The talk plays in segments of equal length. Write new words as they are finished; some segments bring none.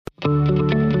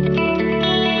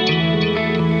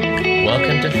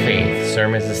Welcome to Faith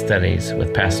Sermons and Studies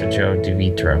with Pastor Joe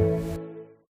DeVitro.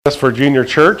 That's for Junior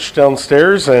Church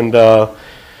downstairs, and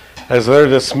as they're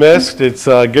dismissed, it's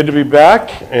good to be back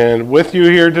and with you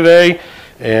here today,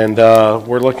 and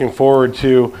we're looking forward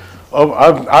to,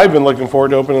 I've been looking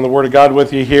forward to opening the Word of God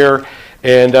with you here,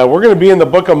 and we're going to be in the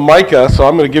book of Micah, so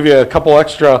I'm going to give you a couple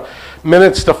extra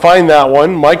minutes to find that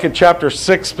one, Micah chapter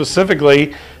 6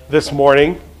 specifically this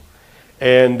morning.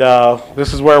 And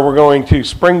this is where we're going to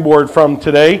springboard from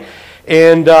today.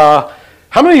 And how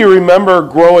many of you remember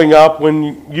growing up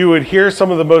when you would hear some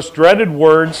of the most dreaded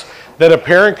words that a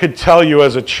parent could tell you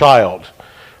as a child?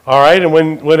 All right, and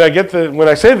when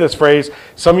I say this phrase,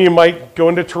 some of you might go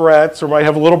into Tourette's or might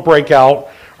have a little breakout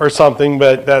or something,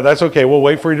 but that's okay. We'll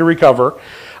wait for you to recover.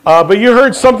 But you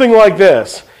heard something like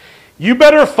this: "You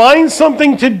better find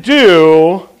something to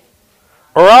do,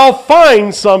 or I'll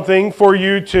find something for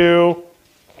you to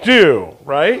do,"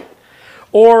 right?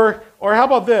 Or how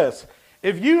about this?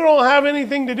 "If you don't have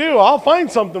anything to do, I'll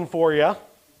find something for you,"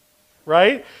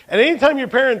 right? And anytime your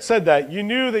parents said that, you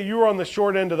knew that you were on the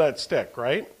short end of that stick,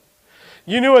 right?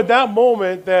 You knew at that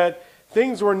moment that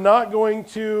things were not going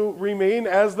to remain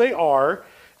as they are,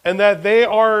 and that they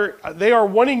are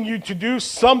wanting you to do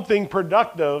something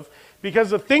productive,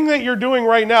 because the thing that you're doing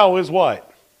right now is what?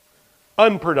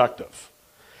 Unproductive.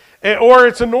 Or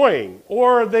it's annoying,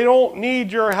 or they don't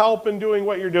need your help in doing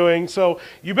what you're doing. So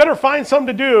you better find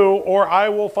something to do, or I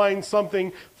will find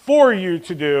something for you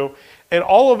to do. And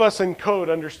all of us in code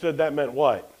understood that meant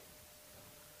what?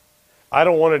 I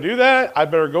don't want to do that. I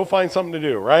better go find something to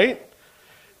do, right?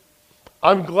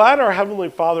 I'm glad our Heavenly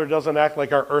Father doesn't act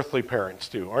like our earthly parents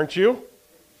do, aren't you?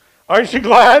 Aren't you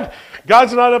glad?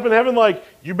 God's not up in heaven like,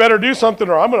 you better do something,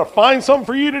 or I'm going to find something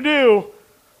for you to do.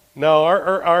 No,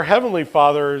 our Heavenly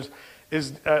Father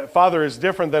is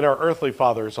different than our earthly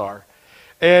fathers are.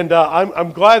 And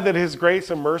I'm glad that His grace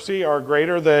and mercy are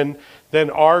greater than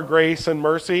our grace and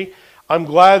mercy. I'm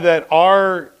glad that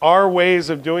our ways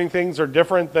of doing things are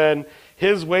different than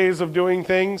His ways of doing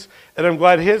things. And I'm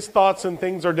glad His thoughts and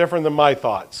things are different than my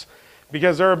thoughts.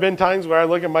 Because there have been times where I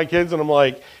look at my kids and I'm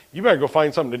like, you better go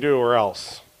find something to do or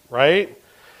else, right?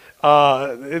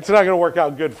 It's not going to work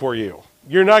out good for you.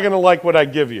 You're not going to like what I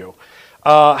give you.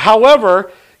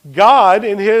 However, God,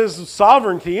 in His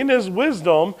sovereignty, in His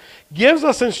wisdom, gives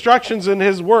us instructions in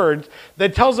His Word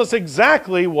that tells us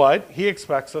exactly what He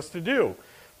expects us to do.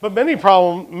 But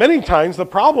many times the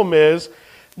problem is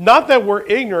not that we're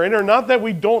ignorant or not that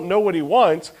we don't know what He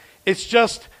wants. It's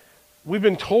just we've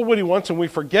been told what He wants and we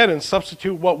forget and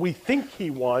substitute what we think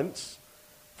He wants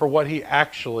for what He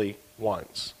actually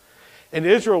wants. And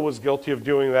Israel was guilty of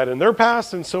doing that in their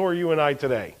past, and so are you and I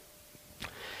today.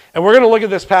 And we're going to look at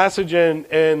this passage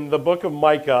in the book of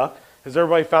Micah. Has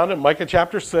everybody found it? Micah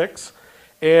chapter 6.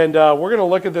 And we're going to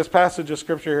look at this passage of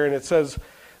Scripture here, and it says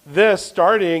this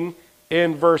starting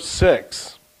in verse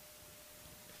 6.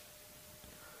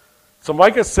 So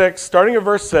Micah 6, starting in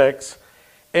verse 6,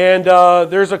 and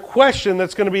there's a question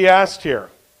that's going to be asked here.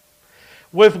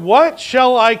 "With what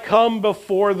shall I come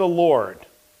before the Lord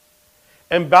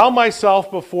and bow myself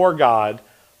before God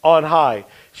on high?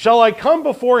 Shall I come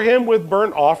before Him with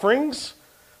burnt offerings,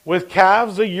 with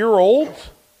calves a year old?"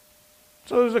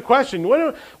 So there's a question.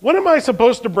 What am I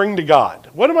supposed to bring to God?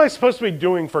 What am I supposed to be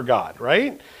doing for God,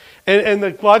 right? And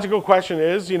the logical question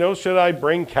is, should I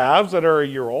bring calves that are a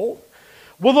year old?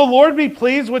 Will the Lord be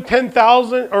pleased with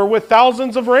 10,000 or with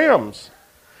thousands of rams,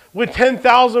 with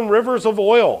 10,000 rivers of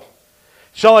oil?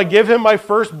 Shall I give Him my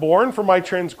firstborn for my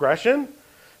transgression,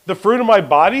 the fruit of my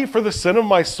body for the sin of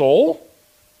my soul?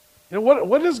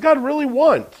 What does God really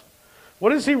want? What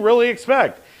does He really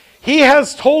expect? He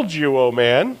has told you, O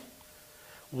man,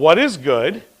 what is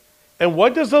good, and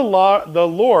what does the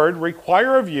Lord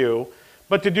require of you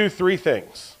but to do three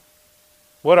things.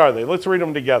 What are they? Let's read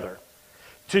them together.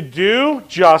 To do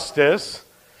justice,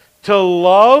 to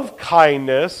love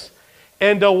kindness,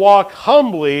 and to walk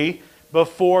humbly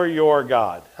before your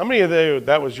God. How many of you,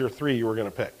 that was your three you were going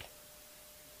to pick?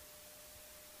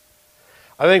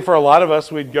 I think for a lot of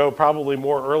us, we'd go probably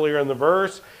more earlier in the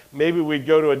verse. Maybe we'd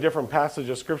go to a different passage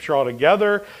of Scripture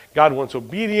altogether. God wants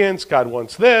obedience. God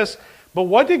wants this. But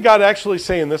what did God actually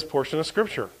say in this portion of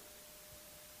Scripture?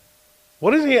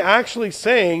 What is He actually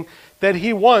saying that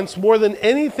He wants more than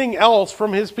anything else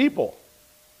from His people?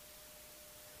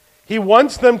 He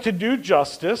wants them to do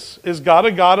justice. Is God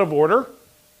a God of order?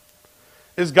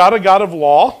 Is God a God of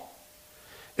law?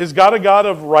 Is God a God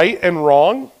of right and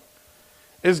wrong?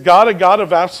 Is God a God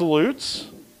of absolutes?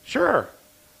 Sure.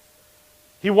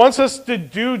 He wants us to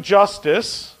do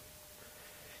justice.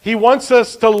 He wants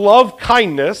us to love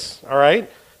kindness, all right?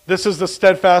 This is the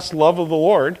steadfast love of the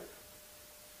Lord.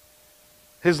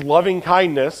 his loving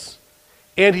kindness,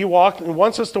 and he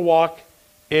wants us to walk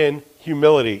in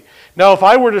humility. Now, if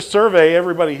I were to survey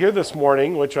everybody here this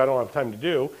morning, which I don't have time to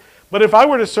do, but if I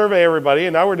were to survey everybody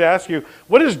and I were to ask you,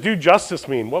 what does do justice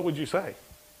mean? What would you say?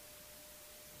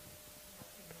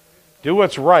 Do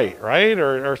what's right?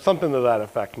 Or something to that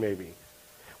effect, maybe.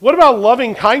 What about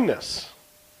loving kindness?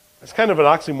 It's kind of an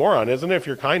oxymoron, isn't it? If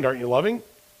you're kind, aren't you loving?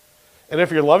 And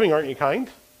if you're loving, aren't you kind?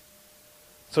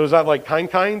 So is that like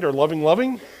kind or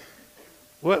loving?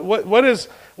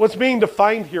 What's being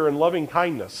defined here in loving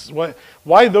kindness?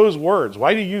 Why those words?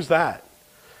 Why do you use that?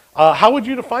 How would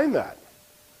you define that?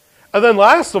 And then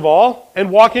last of all,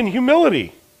 and walk in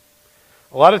humility.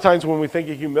 A lot of times when we think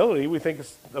of humility, we think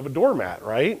of a doormat,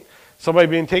 right? Somebody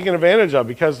being taken advantage of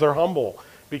because they're humble,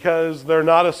 because they're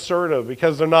not assertive,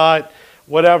 because they're not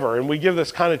whatever. And we give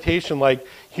this connotation like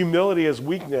humility is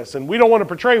weakness. And we don't want to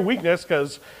portray weakness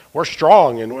because we're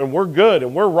strong and we're good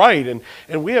and we're right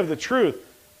and we have the truth.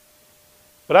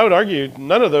 But I would argue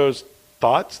none of those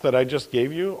thoughts that I just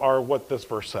gave you are what this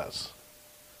verse says.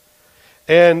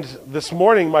 And this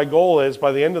morning, my goal is,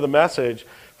 by the end of the message,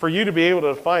 for you to be able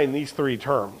to define these three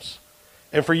terms.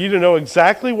 And for you to know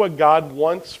exactly what God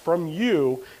wants from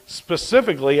you,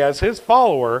 specifically as his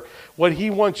follower, what he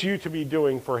wants you to be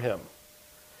doing for him.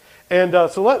 And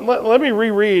so let me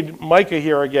reread Micah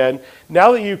here again.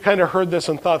 Now that you've kind of heard this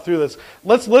and thought through this,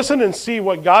 let's listen and see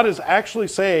what God is actually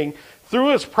saying through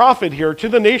his prophet here to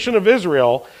the nation of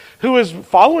Israel, who is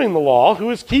following the law, who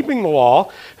is keeping the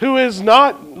law, who is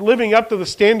not living up to the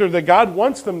standard that God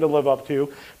wants them to live up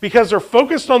to, because they're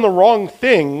focused on the wrong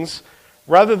things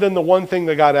rather than the one thing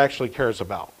that God actually cares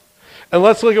about. And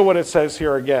let's look at what it says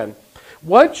here again. With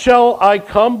what shall I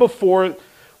come before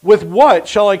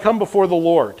the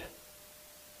Lord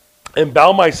and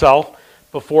bow myself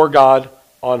before God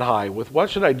on high? With what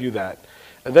should I do that?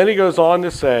 And then he goes on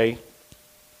to say,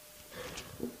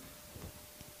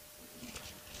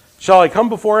 shall I come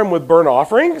before him with burnt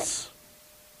offerings,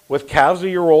 with calves a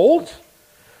year old?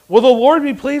 Will the Lord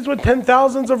be pleased with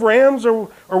 10,000s of rams, or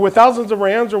with thousands of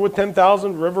rams, or with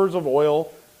 10,000 rivers of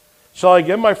oil? Shall I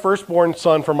give my firstborn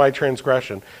son for my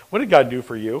transgression? What did God do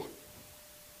for you?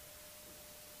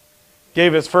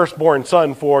 Gave his firstborn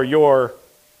son for your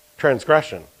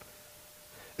transgression.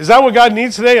 Is that what God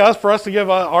needs today, for us to give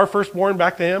our firstborn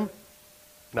back to him?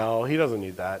 No, he doesn't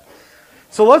need that.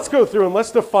 So let's go through and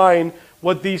let's define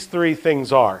what these three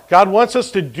things are. God wants us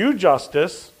to do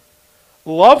justice,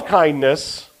 love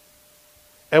kindness,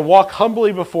 and walk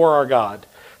humbly before our God.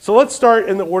 So let's start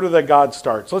in the order that God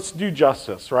starts. Let's do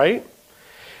justice, right?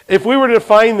 If we were to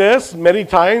define this, many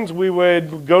times we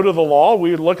would go to the law,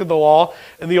 we would look at the law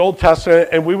in the Old Testament,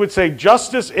 and we would say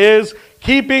justice is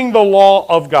keeping the law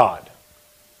of God.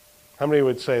 How many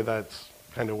would say that's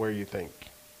kind of where you think?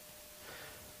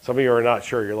 Some of you are not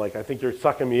sure. You're like, I think you're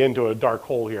sucking me into a dark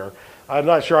hole here. I'm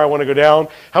not sure I want to go down.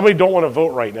 How many don't want to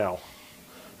vote right now?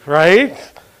 Right?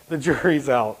 The jury's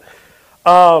out.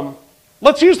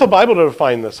 Let's use the Bible to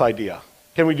define this idea.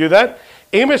 Can we do that?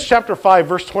 Amos chapter 5,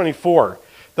 verse 24.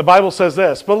 The Bible says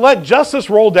this, but let justice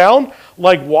roll down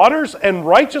like waters and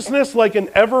righteousness like an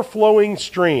ever-flowing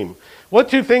stream. What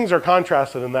two things are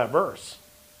contrasted in that verse?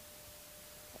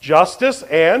 Justice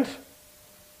and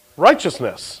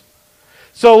righteousness.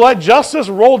 So let justice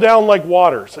roll down like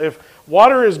waters. If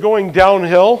water is going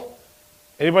downhill,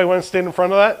 anybody want to stand in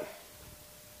front of that?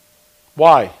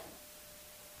 Why?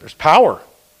 There's power.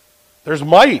 There's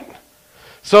might.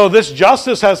 So this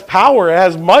justice has power, it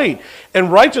has might,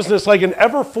 and righteousness like an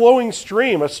ever-flowing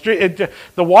stream. The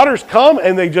waters come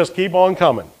and they just keep on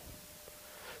coming.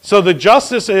 So the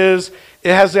justice it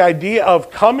has the idea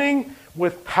of coming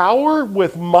with power,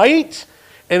 with might,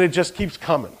 and it just keeps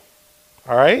coming.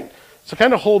 All right? So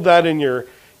kind of hold that in your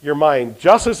mind.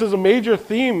 Justice is a major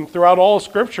theme throughout all of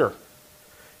Scripture.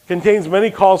 It contains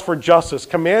many calls for justice,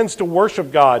 commands to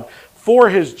worship God for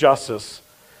his justice.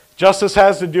 Justice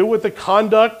has to do with the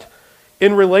conduct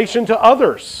in relation to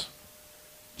others.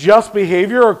 Just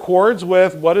behavior accords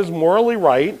with what is morally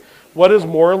right, what is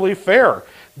morally fair.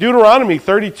 Deuteronomy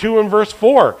 32 and verse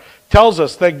 4 tells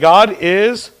us that God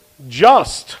is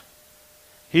just.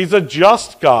 He's a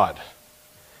just God,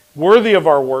 worthy of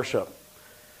our worship.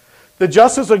 The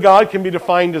justice of God can be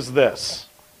defined as this: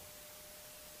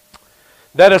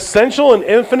 that essential and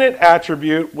infinite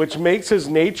attribute which makes his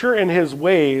nature and his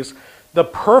ways the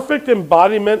perfect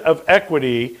embodiment of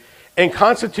equity and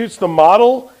constitutes the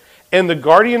model and the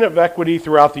guardian of equity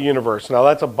throughout the universe. Now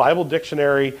that's a Bible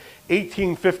Dictionary,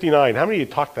 1859. How many of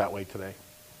you talk that way today?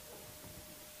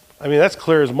 I mean, that's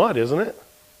clear as mud, isn't it?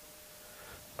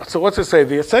 So what's it say?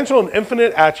 The essential and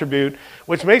infinite attribute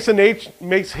which makes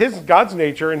God's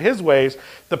nature and his ways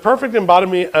the perfect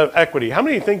embodiment of equity. How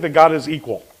many think that God is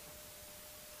equal?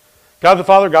 God the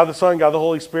Father, God the Son, God the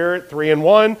Holy Spirit, 3 in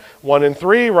 1, 1 in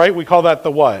 3, right? We call that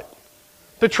the what?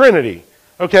 The Trinity.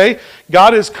 Okay?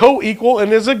 God is co-equal in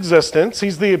his existence.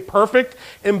 He's the perfect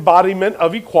embodiment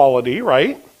of equality,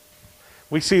 right?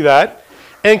 We see that.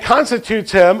 And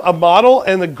constitutes him a model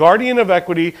and the guardian of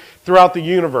equity throughout the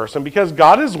universe. And because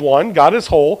God is one, God is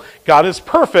whole, God is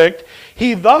perfect,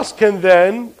 he thus can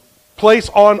then place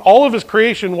on all of his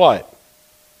creation what?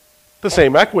 The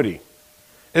same equity.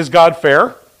 Is God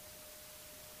fair?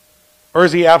 Or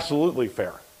is he absolutely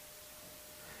fair?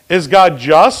 Is God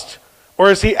just? Or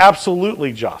is he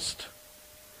absolutely just?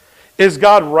 Is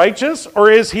God righteous? Or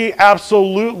is he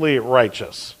absolutely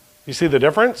righteous? You see the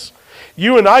difference?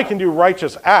 You and I can do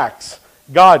righteous acts.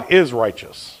 God is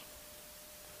righteous.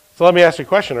 So let me ask you a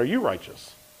question. Are you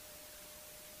righteous?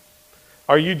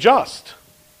 Are you just?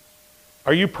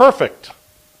 Are you perfect?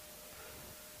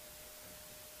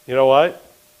 You know what?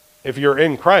 If you're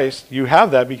in Christ, you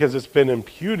have that because it's been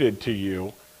imputed to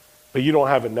you, but you don't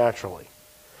have it naturally.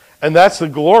 And that's the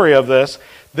glory of this.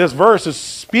 This verse is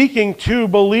speaking to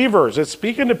believers. It's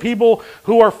speaking to people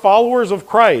who are followers of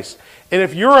Christ. And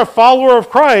if you're a follower of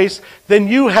Christ, then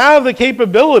you have the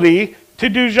capability to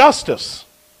do justice.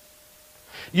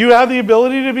 You have the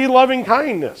ability to be loving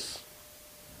kindness,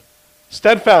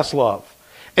 steadfast love.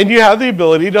 And you have the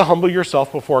ability to humble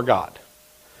yourself before God.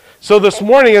 So this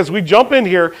morning, as we jump in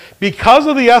here, because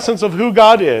of the essence of who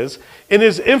God is, in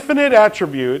his infinite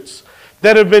attributes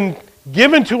that have been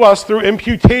given to us through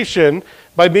imputation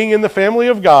by being in the family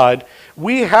of God,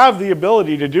 we have the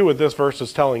ability to do what this verse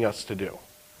is telling us to do.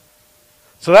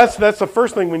 So that's the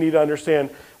first thing we need to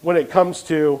understand when it comes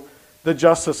to the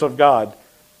justice of God.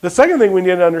 The second thing we need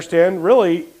to understand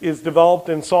really is developed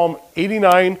in Psalm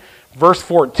 89, verse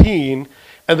 14,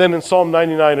 and then in Psalm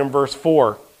 99 and verse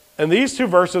 4. And these two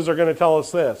verses are going to tell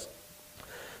us this: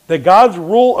 that God's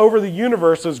rule over the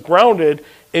universe is grounded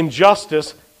in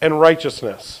justice and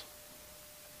righteousness.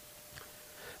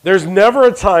 There's never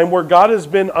a time where God has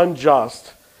been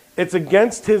unjust. It's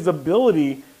against his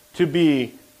ability to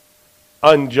be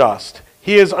unjust.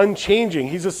 He is unchanging.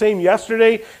 He's the same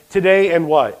yesterday, today, and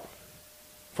what?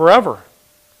 Forever.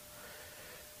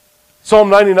 Psalm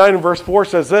 99 and verse 4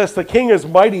 says this: the king is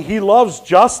mighty. He loves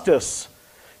justice.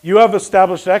 You have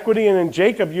established equity, and in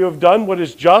Jacob you have done what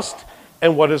is just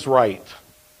and what is right.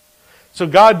 So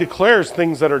God declares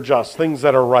things that are just, things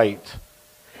that are right.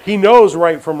 He knows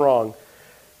right from wrong.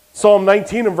 Psalm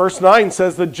 19 and verse 9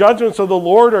 says, the judgments of the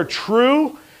Lord are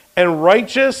true and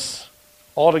righteous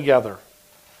altogether.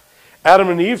 Adam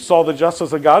and Eve saw the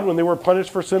justice of God when they were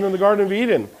punished for sin in the Garden of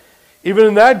Eden. Even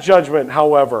in that judgment,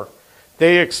 however,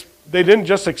 they didn't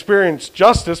just experience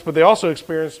justice, but they also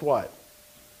experienced what?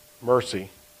 Mercy.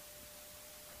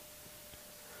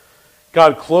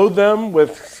 God clothed them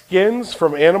with skins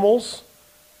from animals,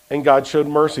 and God showed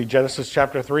mercy. Genesis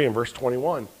chapter 3 and verse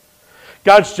 21.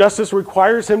 God's justice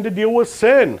requires him to deal with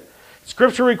sin.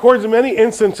 Scripture records many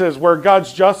instances where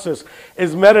God's justice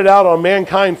is meted out on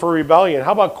mankind for rebellion.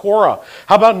 How about Korah?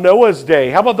 How about Noah's day?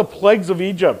 How about the plagues of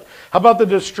Egypt? How about the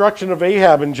destruction of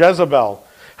Ahab and Jezebel?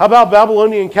 How about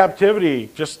Babylonian captivity?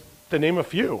 Just to name a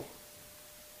few.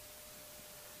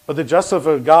 But the justice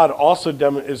of God also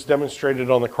is demonstrated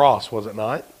on the cross, was it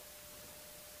not?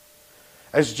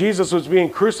 As Jesus was being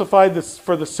crucified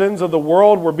for the sins of the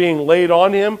world were being laid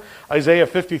on him, Isaiah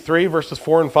 53 verses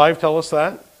 4 and 5 tell us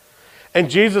that. And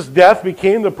Jesus' death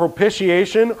became the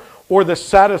propitiation or the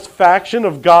satisfaction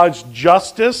of God's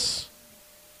justice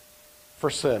for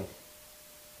sin.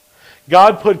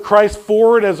 God put Christ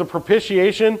forward as a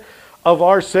propitiation of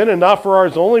our sin, and not for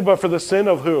ours only, but for the sin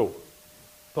of who?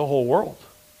 The whole world.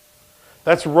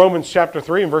 That's Romans chapter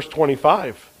 3 and verse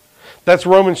 25. That's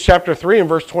Romans chapter 3 and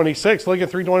verse 26. Look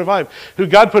at 3:25. Who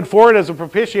God put forward as a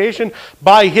propitiation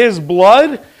by his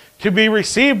blood to be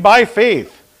received by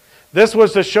faith. This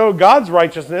was to show God's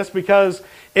righteousness because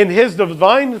in his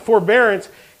divine forbearance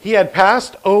he had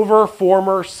passed over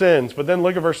former sins. But then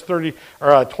look at verse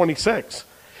 26.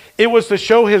 It was to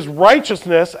show his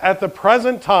righteousness at the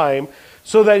present time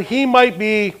so that he might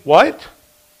be what?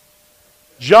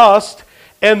 Just,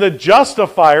 and the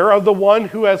justifier of the one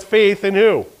who has faith in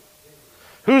who?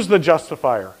 Who's the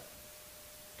justifier?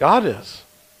 God is.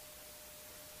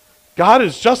 God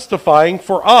is justifying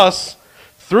for us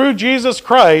through Jesus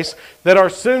Christ that our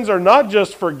sins are not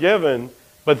just forgiven,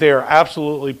 but they are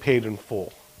absolutely paid in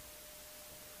full.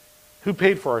 Who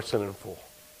paid for our sin in full?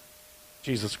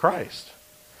 Jesus Christ.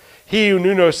 He who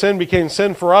knew no sin became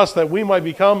sin for us that we might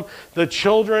become the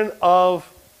children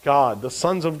of God, the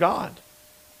sons of God.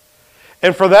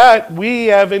 And for that, we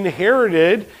have been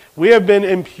imputed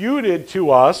to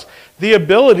us the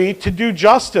ability to do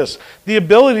justice, the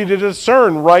ability to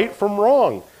discern right from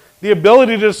wrong, the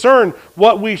ability to discern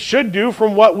what we should do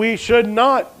from what we should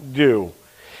not do.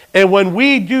 And when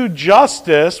we do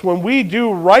justice, when we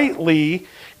do rightly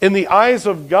in the eyes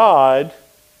of God,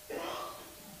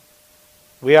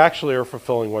 we actually are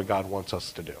fulfilling what God wants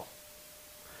us to do.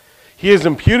 He has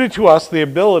imputed to us the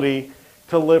ability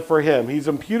to live for Him. He's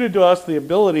imputed to us the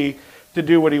ability to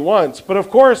do what He wants. But of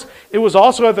course, it was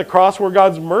also at the cross where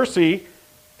God's mercy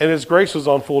and His grace was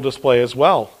on full display as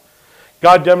well.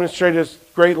 God demonstrated His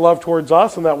great love towards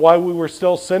us, and that while we were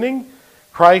still sinning,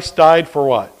 Christ died for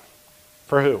what?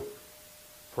 For who?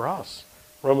 For us.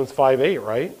 Romans 5:8,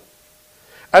 right?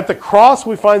 At the cross,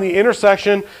 we find the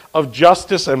intersection of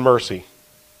justice and mercy.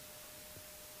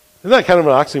 Isn't that kind of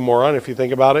an oxymoron if you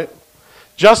think about it?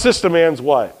 Justice demands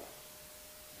what?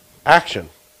 Action.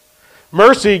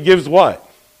 Mercy gives what?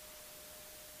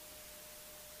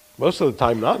 Most of the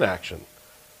time, non-action,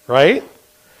 right?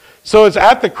 So it's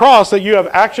at the cross that you have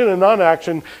action and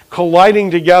non-action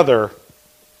colliding together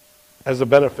as a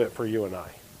benefit for you and I,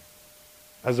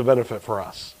 as a benefit for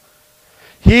us.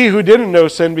 He who didn't know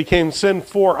sin became sin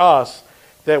for us,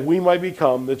 that we might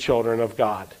become the children of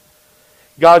God.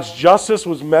 God's justice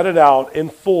was meted out in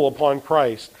full upon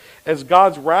Christ. As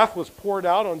God's wrath was poured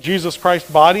out on Jesus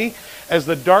Christ's body, as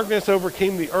the darkness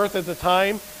overcame the earth at the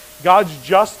time, God's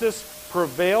justice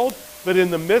prevailed, but in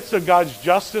the midst of God's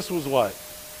justice was what?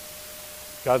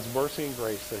 God's mercy and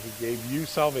grace, that He gave you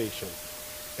salvation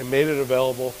and made it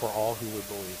available for all who would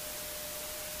believe.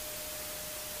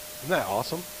 Isn't that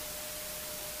awesome?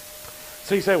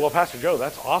 So you say, well, Pastor Joe,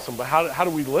 that's awesome, but how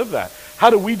do we live that? How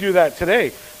do we do that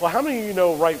today? Well, how many of you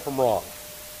know right from wrong?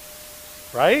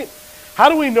 Right? How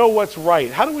do we know what's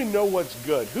right? How do we know what's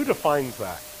good? Who defines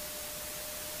that?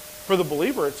 For the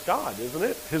believer, it's God, isn't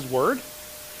it? His Word.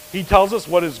 He tells us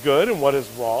what is good and what is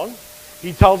wrong.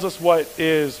 He tells us what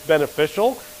is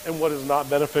beneficial and what is not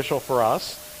beneficial for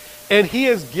us. And He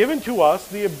has given to us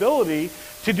the ability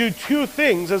to do two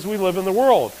things as we live in the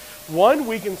world. One,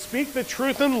 we can speak the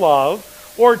truth in love,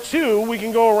 or two, we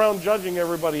can go around judging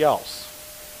everybody else.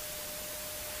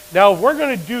 Now, if we're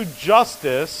going to do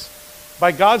justice,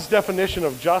 by God's definition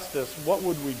of justice, what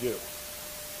would we do?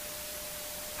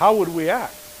 How would we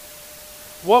act?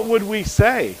 What would we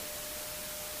say?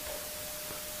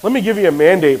 Let me give you a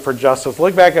mandate for justice.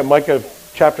 Look back at Micah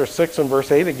chapter 6 and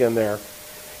verse 8 again there.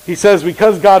 He says,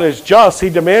 because God is just, He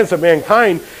demands that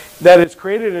mankind that is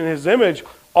created in His image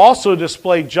also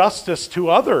display justice to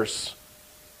others.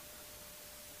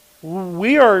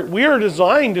 We are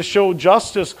designed to show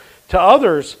justice to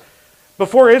others.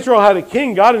 Before Israel had a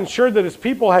king, God ensured that His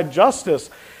people had justice,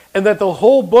 and that the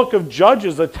whole book of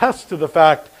Judges attests to the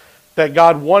fact that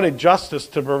God wanted justice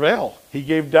to prevail. He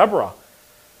gave Deborah,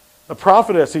 a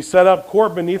prophetess. He set up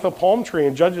court beneath a palm tree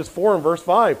in Judges 4 and verse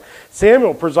 5.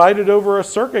 Samuel presided over a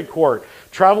circuit court,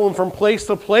 traveling from place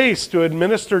to place to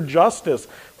administer justice.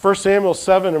 1 Samuel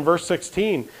 7 and verse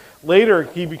 16. Later,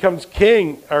 he becomes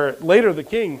king, or later the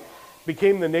king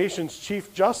became the nation's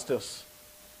chief justice.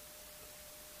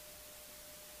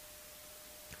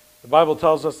 The Bible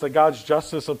tells us that God's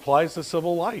justice applies to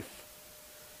civil life.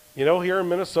 You know, here in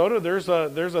Minnesota, there's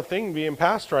a thing being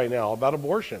passed right now about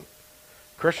abortion.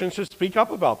 Christians should speak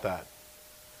up about that.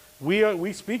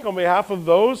 We speak on behalf of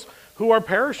those who are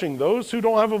perishing, those who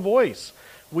don't have a voice.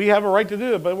 We have a right to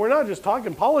do it, but we're not just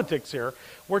talking politics here.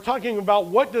 We're talking about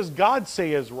what does God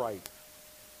say is right.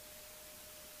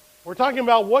 We're talking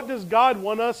about what does God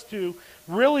want us to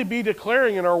really be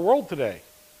declaring in our world today.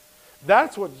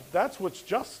 That's what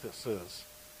justice is.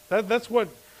 That's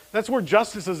where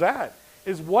justice is at.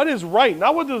 Is what is right.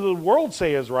 Not what does the world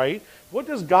say is right. What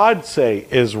does God say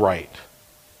is right?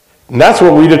 And that's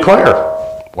what we declare.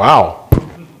 Wow.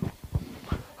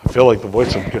 I feel like the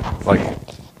voice of God, like,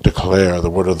 declare the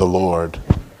word of the Lord.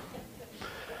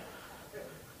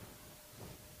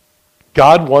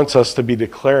 God wants us to be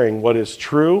declaring what is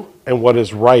true and what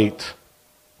is right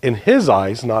in His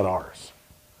eyes, not ours.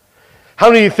 How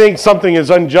many of you think something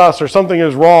is unjust or something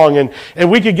is wrong?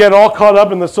 And we could get all caught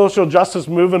up in the social justice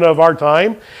movement of our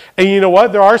time. And you know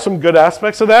what? There are some good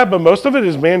aspects of that, but most of it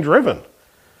is man-driven.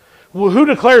 Well, who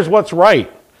declares what's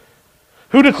right?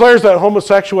 Who declares that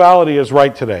homosexuality is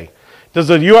right today? Does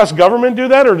the U.S. government do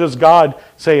that, or does God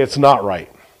say it's not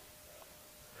right?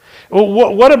 Well,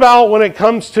 what about when it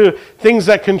comes to things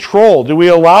that control? Do we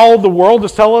allow the world to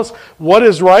tell us what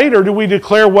is right, or do we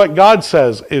declare what God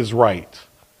says is right?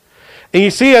 And you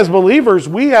see, as believers,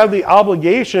 we have the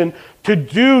obligation to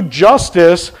do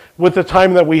justice with the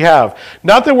time that we have.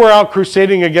 Not that we're out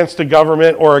crusading against a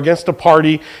government or against a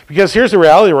party, because here's the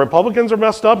reality. Republicans are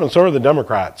messed up and so are the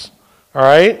Democrats. All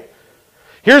right?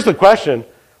 Here's the question.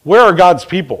 Where are God's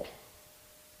people?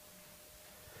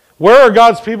 Where are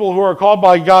God's people who are called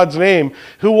by God's name,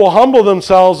 who will humble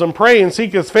themselves and pray and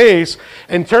seek his face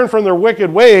and turn from their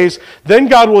wicked ways? Then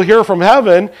God will hear from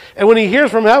heaven. And when he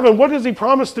hears from heaven, what does he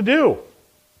promise to do?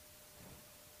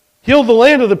 Heal the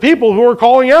land of the people who are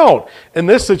calling out. In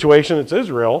this situation, it's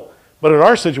Israel. But in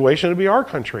our situation, it'd be our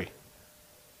country.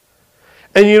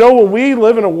 And you know, when we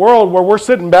live in a world where we're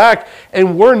sitting back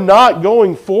and we're not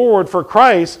going forward for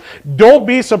Christ, don't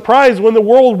be surprised when the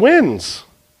world wins.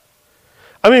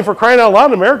 I mean, for crying out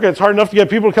loud, in America, it's hard enough to get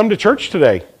people to come to church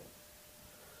today.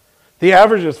 The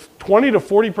average is 20 to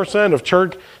 40% of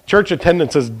church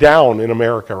attendance is down in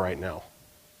America right now.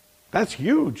 That's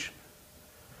huge.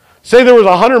 Say there was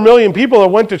 100 million people that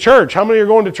went to church. How many are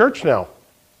going to church now?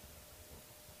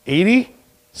 80?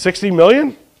 60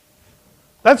 million?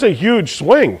 That's a huge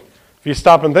swing if you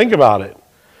stop and think about it.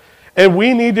 And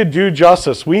we need to do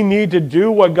justice. We need to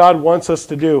do what God wants us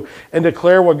to do and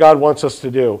declare what God wants us to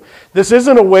do. This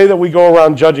isn't a way that we go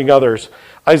around judging others.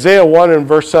 Isaiah 1 and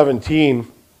verse 17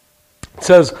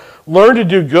 says, learn to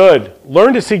do good.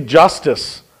 Learn to seek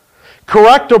justice.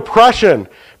 Correct oppression.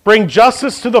 Bring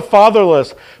justice to the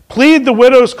fatherless. Plead the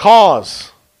widow's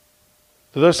cause.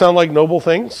 Do those sound like noble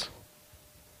things?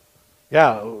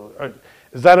 Yeah.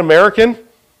 Is that American?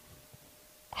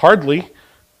 Hardly.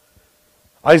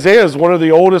 Isaiah is one of the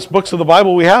oldest books of the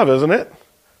Bible we have, isn't it?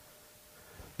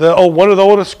 One of the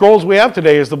oldest scrolls we have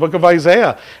today is the book of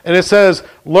Isaiah. And it says,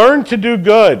 learn to do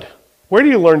good. Where do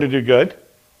you learn to do good?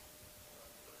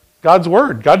 God's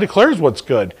word. God declares what's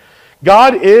good. He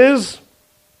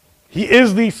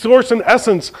is the source and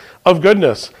essence of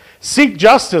goodness. Seek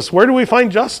justice. Where do we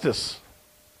find justice?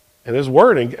 In his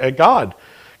word, in God.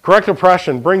 Correct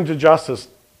oppression. Bring to justice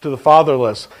to the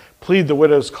fatherless. Plead the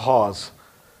widow's cause.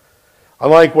 I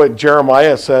like what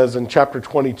Jeremiah says in chapter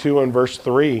 22 and verse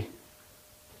 3.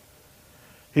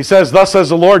 He says, thus says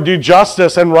the Lord, do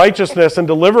justice and righteousness and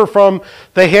deliver from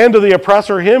the hand of the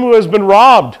oppressor him who has been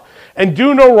robbed, and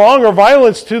do no wrong or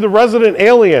violence to the resident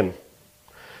alien,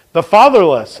 the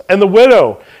fatherless and the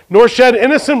widow, nor shed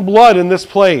innocent blood in this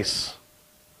place.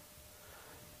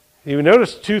 You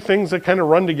notice two things that kind of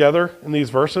run together in these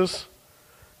verses?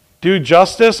 Do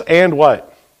justice and what?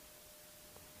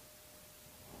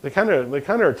 They kind of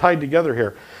are tied together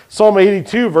here. Psalm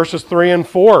 82, verses 3 and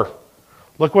 4.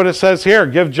 Look what it says here.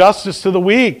 Give justice to the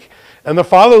weak and the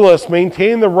fatherless.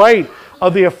 Maintain the right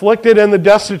of the afflicted and the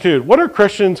destitute.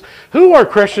 Who are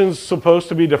Christians supposed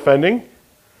to be defending?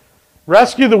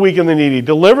 Rescue the weak and the needy.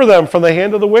 Deliver them from the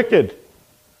hand of the wicked.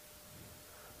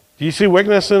 Do you see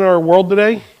wickedness in our world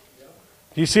today?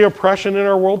 Do you see oppression in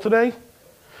our world today?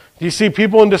 Do you see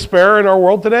people in despair in our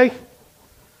world today?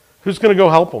 Who's going to go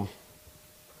help them?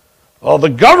 Well, the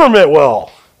government will.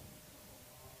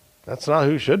 That's not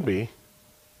who should be. It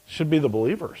should be the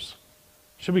believers.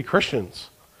 It should be Christians.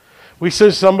 We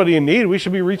see somebody in need, we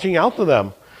should be reaching out to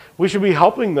them. We should be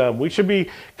helping them. We should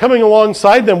be coming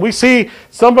alongside them. We see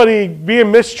somebody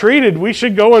being mistreated, we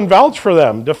should go and vouch for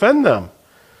them, defend them.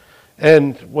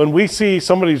 And when we see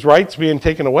somebody's rights being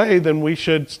taken away, then we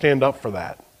should stand up for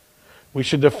that. We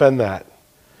should defend that.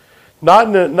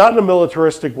 Not in a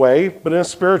militaristic way, but in a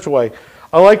spiritual way.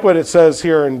 I like what it says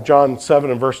here in John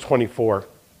 7 and verse 24.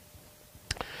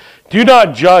 Do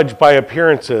not judge by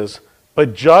appearances,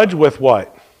 but judge with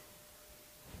what?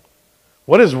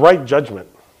 What is right judgment?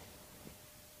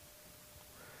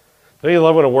 Don't you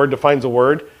love when a word defines a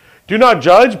word? Do not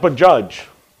judge, but judge.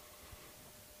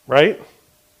 Right?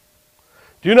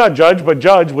 Do not judge, but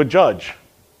judge with judge.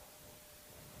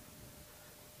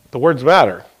 The words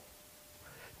matter.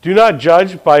 Do not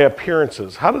judge by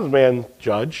appearances. How does man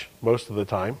judge most of the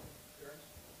time?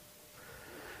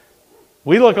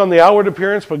 We look on the outward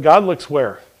appearance, but God looks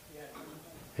where?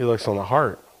 He looks on the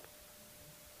heart.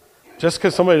 Just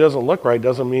because somebody doesn't look right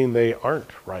doesn't mean they aren't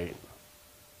right.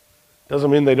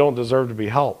 Doesn't mean they don't deserve to be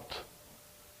helped.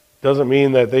 Doesn't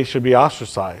mean that they should be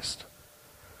ostracized.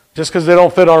 Just because they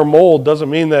don't fit our mold doesn't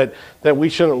mean that we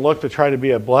shouldn't look to try to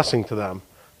be a blessing to them,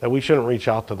 that we shouldn't reach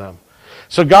out to them.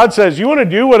 So God says, you want to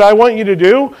do what I want you to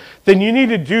do? Then you need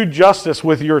to do justice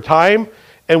with your time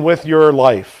and with your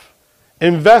life.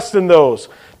 Invest in those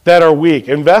that are weak.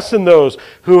 Invest in those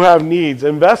who have needs.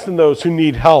 Invest in those who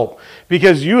need help.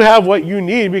 Because you have what you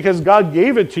need because God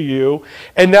gave it to you,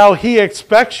 and now He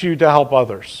expects you to help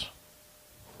others.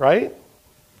 Right?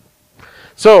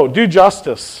 So, do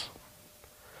justice.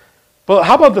 But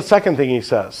how about the second thing He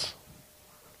says?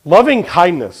 Loving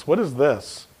kindness. What is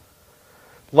this?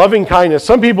 Loving kindness.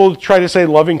 Some people try to say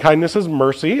loving kindness is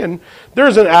mercy, and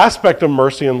there's an aspect of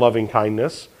mercy in loving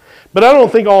kindness. But I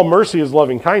don't think all mercy is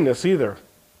loving kindness either.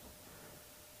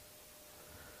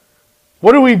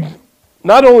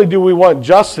 Not only do we want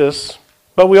justice,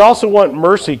 but we also want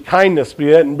mercy, kindness,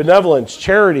 benevolence,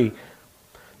 charity.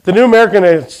 The New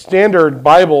American Standard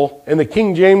Bible and the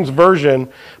King James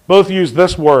Version both use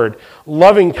this word,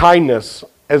 loving kindness,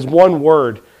 as one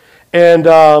word. And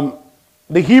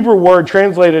the Hebrew word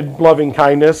translated loving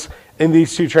kindness in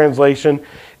these two translations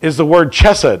is the word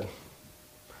chesed.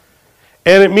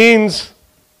 And it means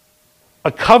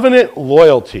a covenant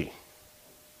loyalty.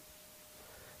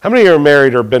 How many of you are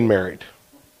married or been married?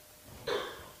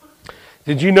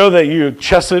 Did you know that you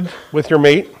chesed with your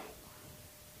mate?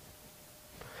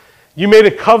 You made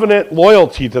a covenant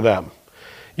loyalty to them.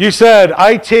 You said,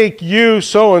 I take you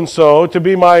so-and-so to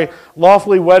be my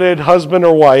lawfully wedded husband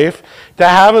or wife, to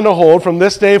have and to hold from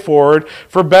this day forward,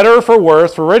 for better or for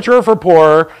worse, for richer or for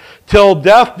poorer, till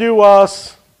death do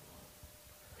us.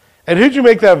 And who'd you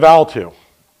make that vow to?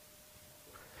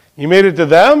 You made it to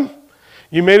them,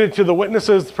 you made it to the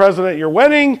witnesses present at your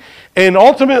wedding, and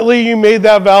ultimately you made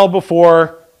that vow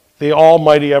before the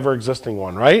almighty ever existing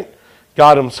one, right?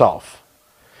 God himself.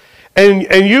 And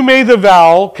you made the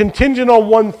vow contingent on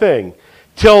one thing,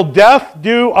 till death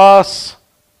do us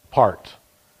part.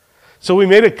 So we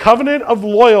made a covenant of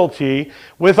loyalty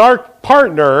with our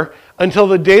partner until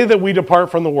the day that we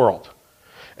depart from the world.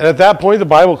 And at that point, the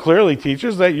Bible clearly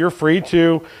teaches that you're free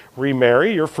to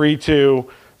remarry, you're free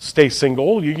to stay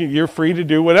single, you're free to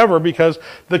do whatever because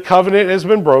the covenant has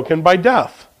been broken by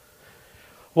death.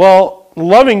 Well,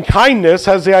 loving kindness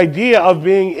has the idea of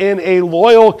being in a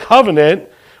loyal covenant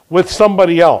with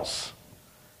somebody else.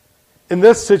 In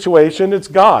this situation, it's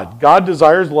God. God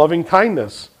desires loving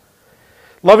kindness.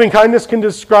 Loving kindness can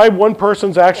describe one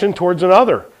person's action towards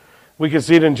another. We can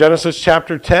see it in Genesis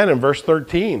chapter 10 and verse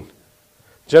 13.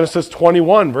 Genesis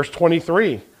 21, verse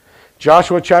 23.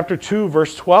 Joshua chapter 2,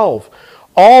 verse 12.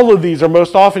 All of these are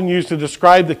most often used to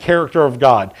describe the character of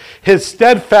God. His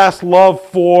steadfast love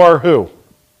for who?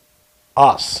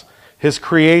 Us. His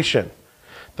creation.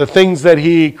 The things that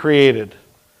he created.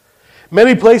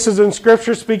 Many places in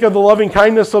Scripture speak of the loving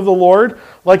kindness of the Lord,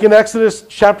 like in Exodus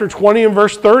chapter 20 and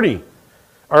verse 30,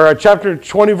 or chapter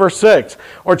 20 verse 6,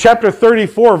 or chapter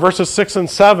 34 verses 6 and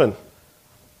 7.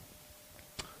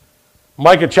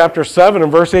 Micah chapter 7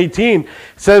 and verse 18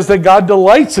 says that God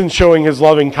delights in showing his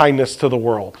loving kindness to the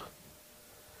world.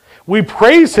 We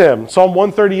praise him, Psalm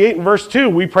 138 and verse 2,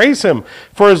 we praise him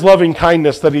for his loving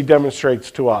kindness that he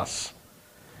demonstrates to us.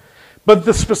 But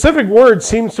the specific word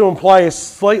seems to imply a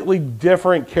slightly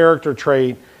different character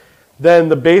trait than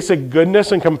the basic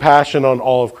goodness and compassion on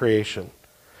all of creation.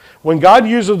 When God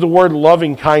uses the word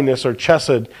loving kindness or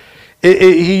chesed,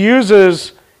 he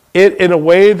uses it in a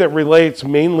way that relates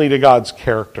mainly to God's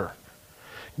character.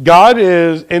 God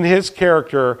is, in his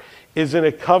character, is in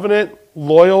a covenant,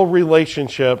 loyal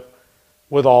relationship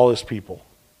with all his people.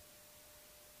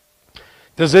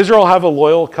 Does Israel have a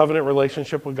loyal covenant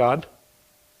relationship with God?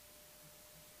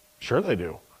 Sure they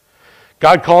do.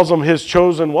 God calls them his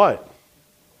chosen what?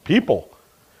 People.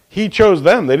 He chose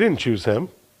them. They didn't choose him.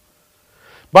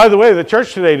 By the way, the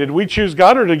church today, did we choose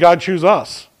God or did God choose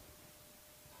us?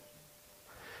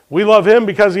 We love him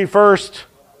because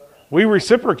we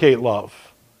reciprocate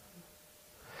love.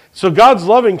 So God's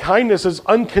loving kindness is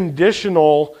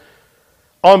unconditional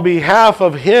on behalf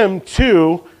of him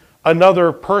to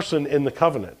another person in the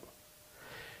covenant.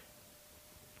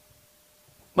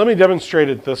 Let me demonstrate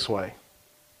it this way.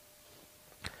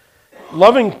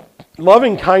 Loving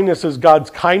kindness is God's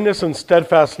kindness and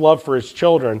steadfast love for his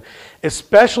children,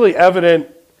 especially evident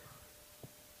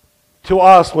to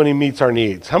us when he meets our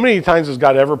needs. How many times has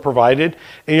God ever provided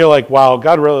and you're like, wow,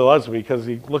 God really loves me because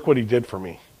look what he did for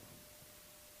me.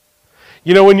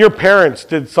 You know, when your parents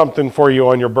did something for you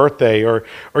on your birthday or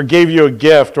gave you a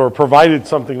gift or provided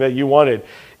something that you wanted,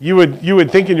 you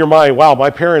would think in your mind, wow, my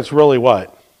parents really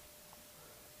what?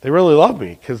 They really love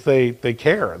me because they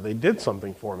care. They did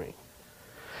something for me.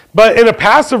 But in a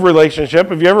passive relationship,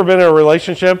 have you ever been in a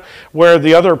relationship where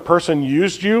the other person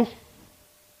used you?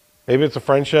 Maybe it's a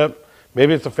friendship.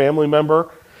 Maybe it's a family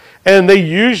member. And they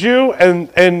use you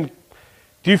and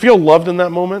do you feel loved in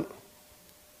that moment?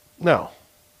 No.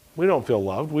 We don't feel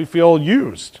loved. We feel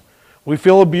used. We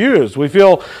feel abused. We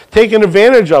feel taken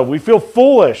advantage of. We feel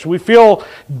foolish. We feel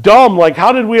dumb. Like,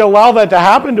 how did we allow that to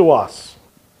happen to us?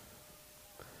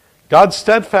 God's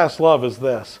steadfast love is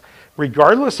this.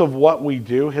 Regardless of what we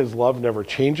do, his love never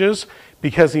changes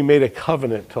because he made a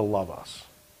covenant to love us.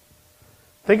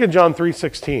 Think of John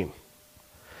 3:16.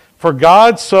 For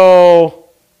God so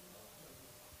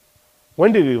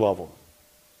When did he love them?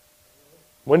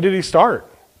 When did he start?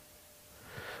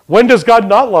 When does God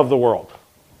not love the world?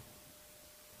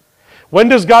 When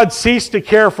does God cease to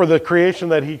care for the creation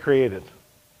that he created?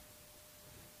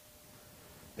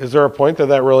 Is there a point that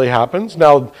that really happens?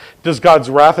 Now, does God's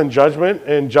wrath and judgment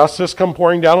and justice come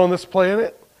pouring down on this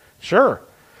planet? Sure.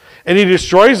 And he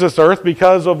destroys this earth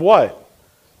because of what?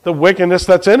 The wickedness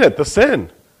that's in it, the sin.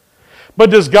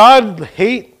 But does God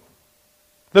hate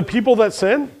the people that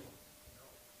sin?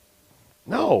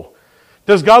 No.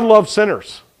 Does God love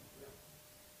sinners?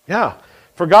 Yeah.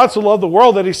 For God so loved the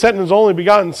world that he sent his only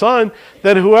begotten Son,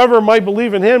 that whoever might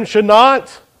believe in him should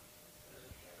not.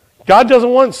 God doesn't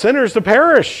want sinners to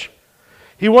perish.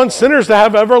 He wants sinners to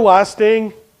have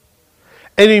everlasting.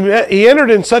 And he entered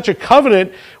in such a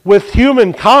covenant with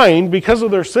humankind because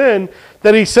of their sin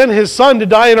that he sent his Son to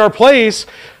die in our place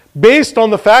based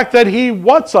on the fact that he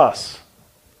wants us,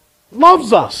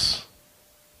 loves us.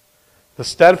 The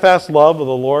steadfast love of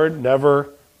the Lord never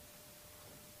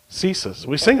ceases.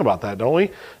 We sing about that, don't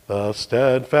we? The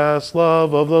steadfast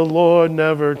love of the Lord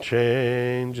never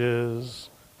changes.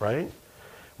 Right?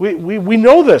 We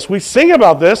know this. We sing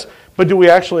about this, but do we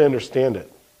actually understand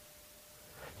it?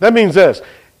 That means this.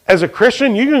 As a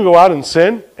Christian, you can go out and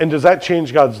sin, and does that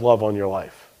change God's love on your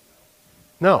life?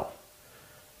 No.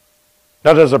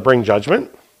 Now, does it bring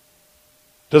judgment?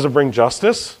 Does it bring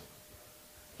justice?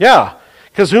 Yeah.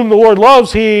 Because whom the Lord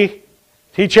loves, he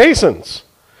chastens.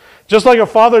 Just like a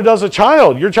father does a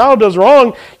child. Your child does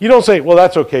wrong, you don't say, well,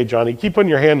 that's okay, Johnny. Keep putting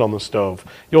your hand on the stove.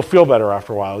 You'll feel better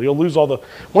after a while.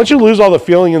 Once you lose all the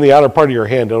feeling in the outer part of your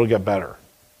hand, it'll get better.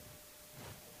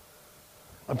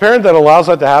 A parent that allows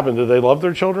that to happen, do they love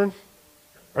their children?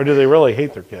 Or do they really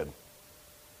hate their kid?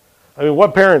 I mean,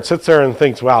 what parent sits there and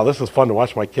thinks, wow, this is fun to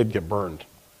watch my kid get burned?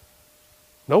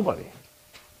 Nobody.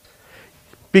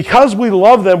 Because we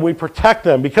love them, we protect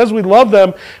them. Because we love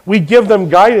them, we give them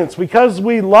guidance. Because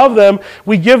we love them,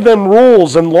 we give them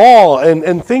rules and law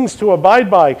and things to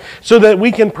abide by so that we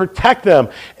can protect them.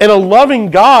 And a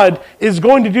loving God is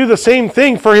going to do the same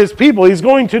thing for his people. He's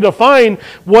going to define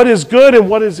what is good and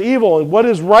what is evil, and what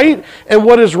is right and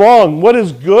what is wrong, what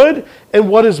is good and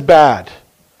what is bad.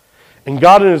 And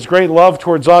God, in his great love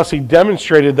towards us, he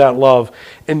demonstrated that love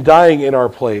in dying in our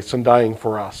place and dying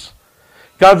for us.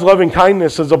 God's loving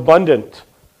kindness is abundant.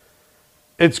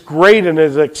 It's great in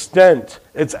its extent.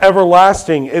 It's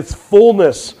everlasting. It's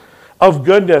fullness of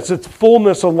goodness. It's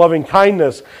fullness of loving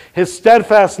kindness. His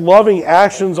steadfast loving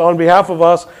actions on behalf of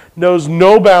us knows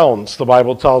no bounds, the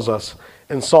Bible tells us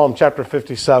in Psalm chapter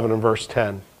 57 and verse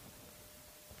 10.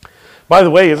 By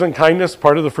the way, isn't kindness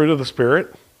part of the fruit of the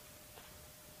Spirit?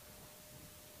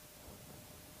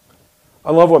 I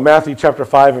love what Matthew chapter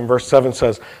 5 and verse 7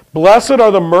 says. Blessed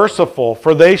are the merciful,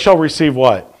 for they shall receive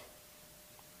what?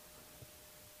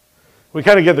 We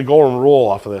kind of get the golden rule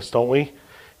off of this, don't we?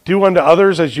 Do unto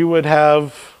others as you would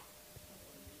have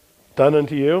done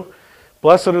unto you.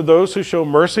 Blessed are those who show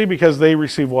mercy, because they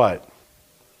receive what?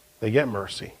 They get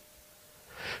mercy.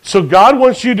 So God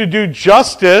wants you to do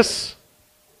justice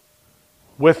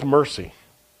with mercy.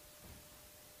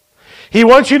 He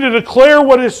wants you to declare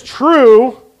what is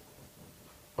true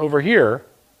over here,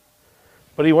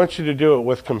 but he wants you to do it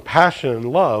with compassion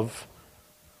and love,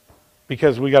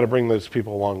 because we got to bring those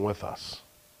people along with us.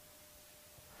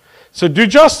 So do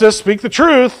justice, speak the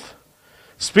truth,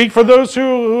 speak for those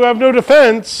who have no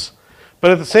defense,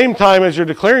 but at the same time, as you're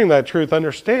declaring that truth,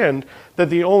 understand that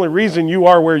the only reason you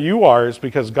are where you are is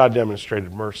because God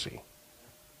demonstrated mercy.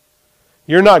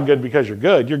 You're not good because you're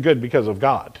good because of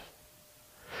God.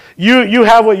 You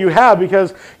have what you have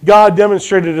because God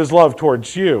demonstrated his love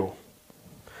towards you.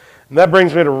 And that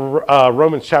brings me to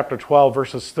Romans chapter 12,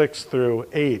 verses 6 through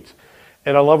 8.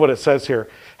 And I love what it says here.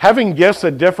 Having gifts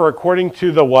that differ according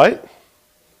to the what?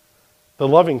 The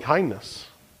loving kindness.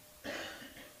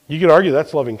 You could argue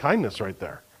that's loving kindness right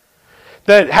there.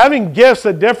 That having gifts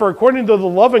that differ according to the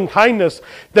loving kindness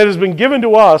that has been given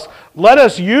to us, let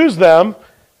us use them,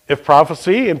 if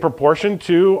prophecy, in proportion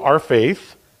to our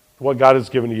faith, what God has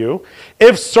given to you.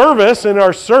 If service, in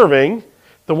our serving,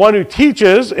 the one who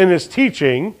teaches in his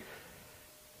teaching,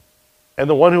 and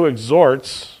the one who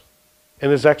exhorts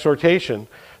in his exhortation,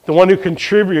 the one who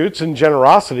contributes in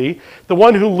generosity, the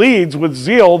one who leads with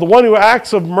zeal, the one who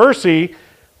acts of mercy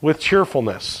with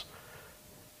cheerfulness.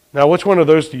 Now, which one of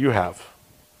those do you have?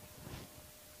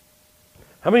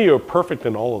 How many of you are perfect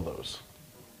in all of those?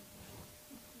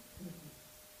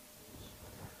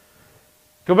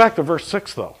 Go back to verse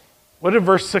 6, though. What did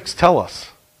verse 6 tell us?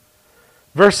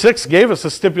 Verse 6 gave us a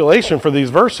stipulation for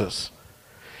these verses.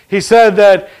 He said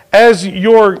that as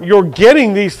you're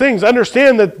getting these things,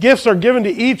 understand that gifts are given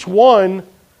to each one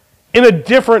in a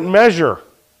different measure.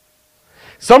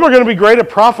 Some are going to be great at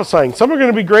prophesying. Some are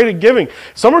going to be great at giving.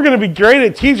 Some are going to be great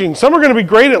at teaching. Some are going to be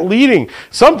great at leading.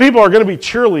 Some people are going to be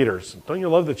cheerleaders. Don't you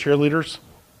love the cheerleaders?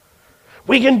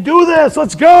 We can do this.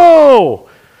 Let's go.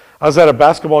 I was at a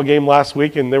basketball game last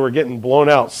week and they were getting blown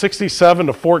out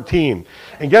 67-14.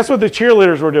 And guess what the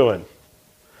cheerleaders were doing?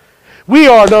 We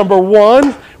are number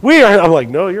one. I'm like,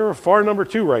 no, you're a far number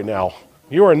two right now.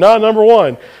 You are not number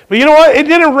one. But you know what? It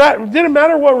didn't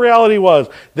matter what reality was.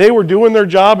 They were doing their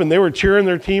job and they were cheering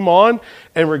their team on.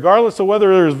 And regardless of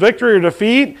whether there was victory or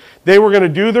defeat, they were going to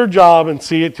do their job and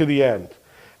see it to the end.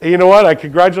 And you know what? I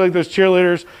congratulate those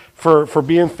cheerleaders for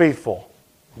being faithful.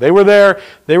 They were there.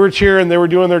 They were cheering. They were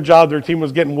doing their job. Their team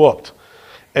was getting whooped.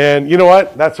 And you know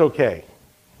what? That's okay.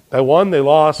 They won. They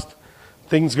lost.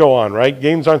 Things go on, right?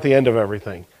 Games aren't the end of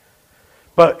everything.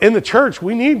 But in the church,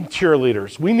 we need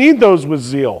cheerleaders. We need those with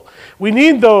zeal. We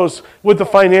need those with the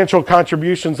financial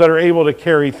contributions that are able to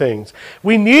carry things.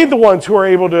 We need the ones who are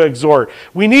able to exhort.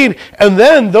 And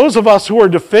then those of us who are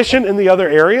deficient in the other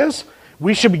areas,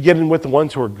 we should be getting with the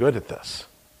ones who are good at this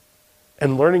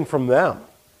and learning from them.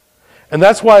 And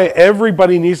that's why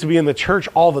everybody needs to be in the church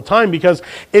all the time, because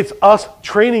it's us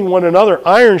training one another,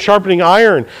 iron sharpening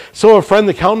iron, so a friend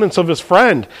the countenance of his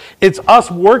friend. It's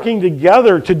us working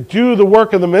together to do the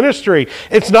work of the ministry.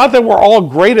 It's not that we're all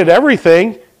great at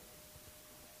everything,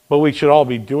 but we should all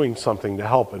be doing something to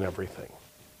help in everything.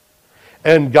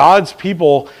 And God's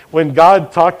people, when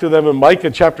God talked to them in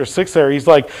Micah chapter 6 there, he's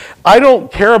like, I don't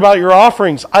care about your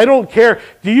offerings. I don't care.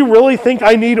 Do you really think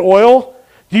I need oil?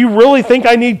 Do you really think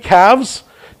I need calves?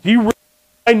 Do you really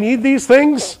think I need these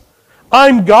things?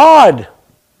 I'm God.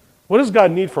 What does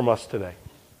God need from us today?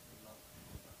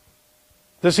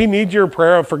 Does he need your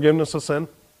prayer of forgiveness of sin?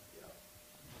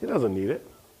 He doesn't need it.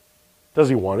 Does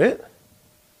he want it?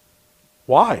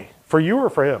 Why? For you or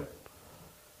for him?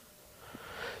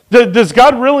 Does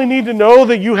God really need to know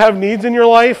that you have needs in your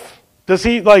life? Does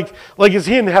he, is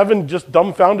he in heaven just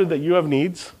dumbfounded that you have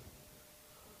needs?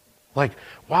 Like,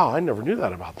 wow, I never knew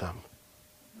that about them.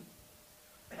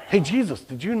 Hey, Jesus,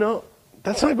 did you know?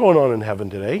 That's not going on in heaven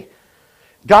today.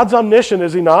 God's omniscient,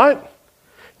 is he not?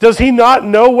 Does he not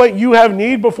know what you have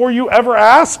need before you ever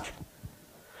ask?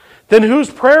 Then who's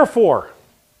prayer for?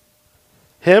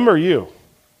 Him or you?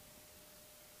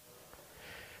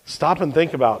 Stop and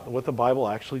think about what the Bible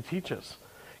actually teaches.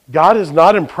 God is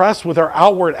not impressed with our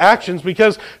outward actions,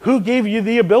 because who gave you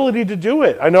the ability to do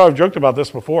it? I know I've joked about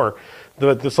this before.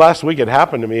 This last week it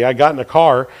happened to me. I got in a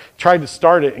car, tried to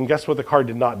start it, and guess what the car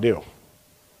did not do?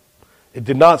 It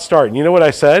did not start. And you know what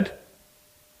I said?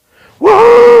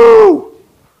 Woo!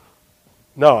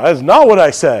 No, that's not what I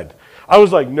said. I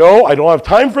was like, no, I don't have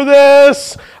time for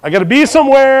this. I got to be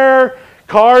somewhere.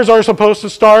 Cars are supposed to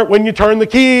start when you turn the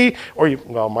key,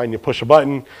 mine you push a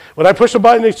button. When I push a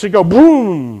button, it should go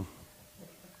boom.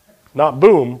 Not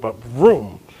boom, but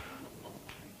vroom.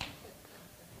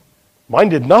 Mine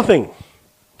did nothing.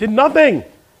 Did nothing.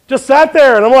 Just sat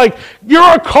there, and I'm like,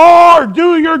 you're a car,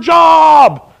 do your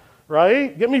job,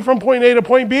 right? Get me from point A to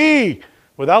point B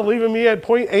without leaving me at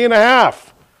point A and a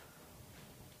half.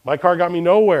 My car got me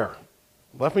nowhere.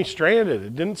 Left me stranded.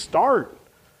 It didn't start.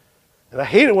 And I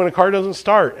hate it when a car doesn't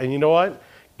start. And you know what?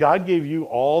 God gave you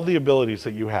all the abilities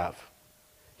that you have.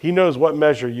 He knows what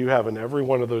measure you have in every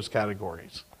one of those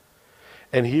categories.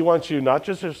 And he wants you not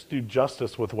just to do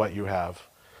justice with what you have,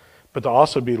 but to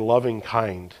also be loving,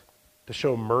 kind, to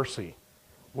show mercy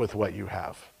with what you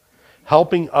have.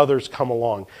 Helping others come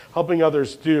along. Helping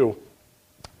others do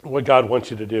what God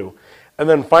wants you to do. And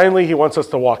then finally, he wants us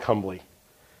to walk humbly.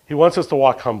 He wants us to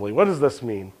walk humbly. What does this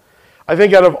mean? I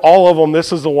think out of all of them,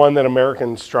 this is the one that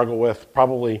Americans struggle with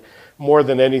probably more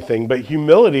than anything. But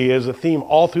humility is a theme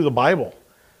all through the Bible.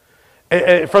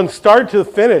 And from start to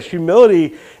finish,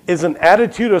 humility is an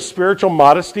attitude of spiritual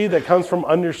modesty that comes from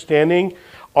understanding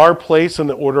our place in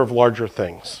the order of larger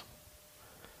things.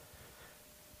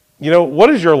 You know, what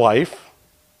is your life?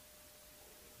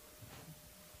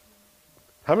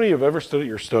 How many of you have ever stood at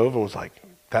your stove and was like,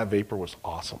 that vapor was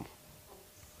awesome?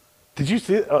 Did you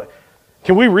see it?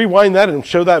 Can we rewind that and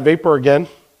show that vapor again?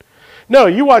 No,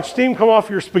 you watch steam come off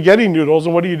your spaghetti noodles,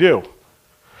 and what do?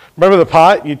 Remember the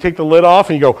pot? You take the lid off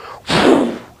and you go,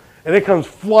 and it comes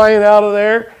flying out of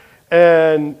there,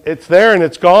 and it's there and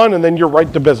it's gone, and then you're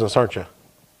right to business, aren't you?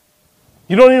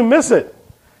 You don't even miss it.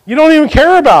 You don't even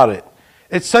care about it.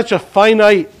 It's such a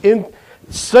finite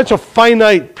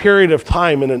period of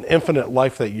time in an infinite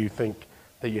life that you think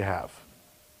that you have.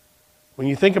 When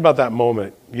you think about that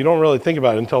moment, you don't really think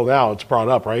about it until now it's brought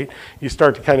up, right? You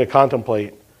start to kind of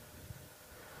contemplate.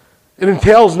 It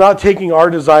entails not taking our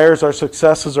desires, our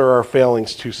successes, or our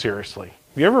failings too seriously.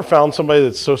 Have you ever found somebody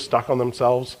that's so stuck on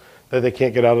themselves that they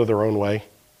can't get out of their own way?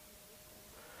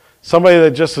 Somebody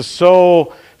that just is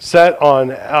so set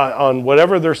on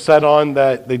whatever they're set on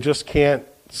that they just can't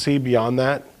see beyond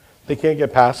that. They can't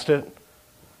get past it.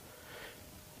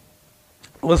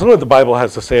 Listen to what the Bible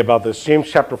has to say about this. James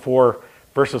chapter 4,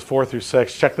 verses 4 through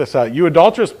 6. Check this out. You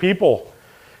adulterous people,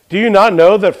 do you not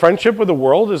know that friendship with the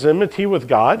world is enmity with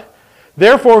God?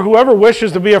 Therefore, whoever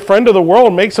wishes to be a friend of the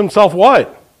world makes himself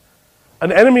what?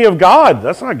 An enemy of God.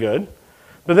 That's not good.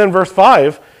 But then verse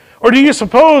 5, or do you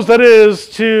suppose that it is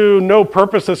to no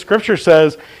purpose that Scripture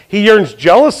says he yearns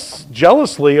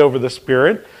jealously over the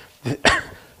Spirit,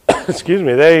 excuse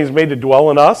me, that he's made to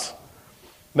dwell in us?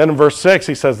 Then in verse 6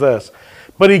 he says this,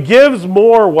 but he gives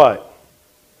more what?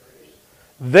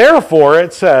 Therefore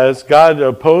it says, God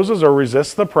opposes or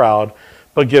resists the proud,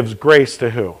 but gives grace to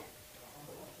who?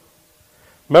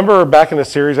 Remember back in the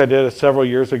series I did several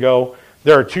years ago,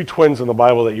 there are two twins in the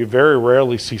Bible that you very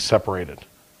rarely see separated.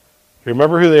 You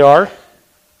remember who they are?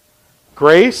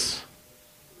 Grace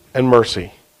and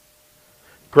mercy.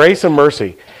 Grace and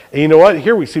mercy. And you know what?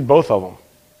 Here we see both of them.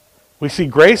 We see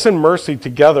grace and mercy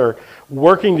together,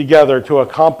 working together to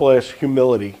accomplish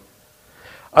humility.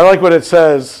 I like what it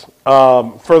says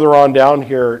further on down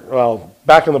here, well,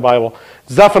 back in the Bible.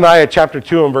 Zephaniah chapter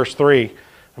 2 and verse 3.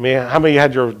 I mean, how many of you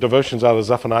had your devotions out of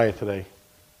Zephaniah today?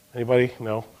 Anybody?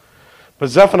 No? But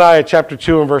Zephaniah chapter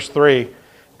 2 and verse 3,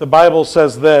 the Bible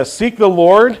says this, seek the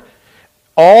Lord,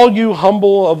 all you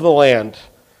humble of the land,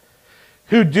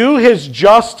 who do his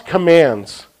just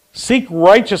commands. Seek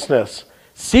righteousness.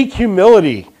 Seek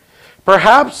humility.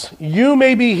 Perhaps you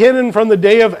may be hidden from the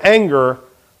day of anger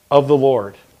of the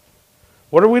Lord.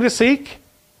 What are we to seek?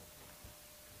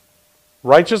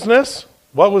 Righteousness.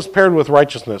 What was paired with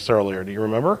righteousness earlier? Do you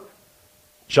remember?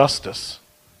 Justice.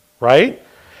 Right?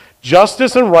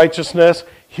 Justice and righteousness,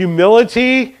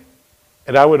 humility,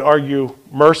 and I would argue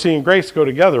mercy and grace go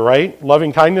together, right?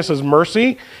 Loving kindness is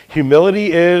mercy.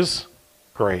 Humility is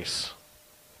grace.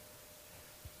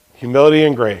 Humility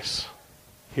and grace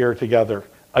here together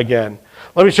again.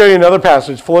 Let me show you another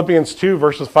passage, Philippians 2,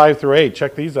 verses 5 through 8.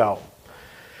 Check these out.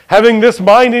 Having this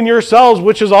mind in yourselves,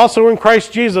 which is also in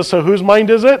Christ Jesus. So whose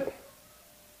mind is it?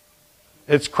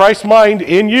 It's Christ's mind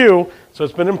in you, so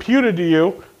it's been imputed to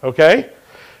you, okay?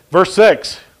 Verse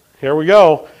 6, here we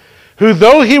go. Who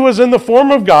though he was in the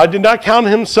form of God, did not count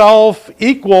himself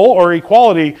equal or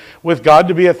equality with God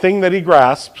to be a thing that he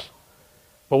grasps.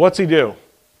 But what's he do?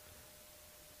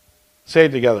 Say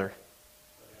it together.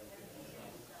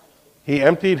 He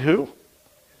emptied who?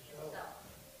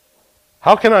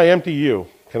 How can I empty you?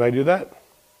 Can I do that?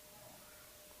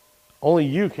 Only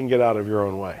you can get out of your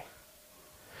own way.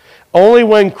 Only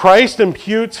when Christ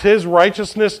imputes his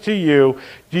righteousness to you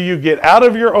do you get out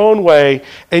of your own way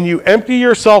and you empty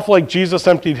yourself like Jesus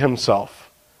emptied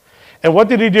himself. And what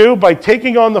did he do? By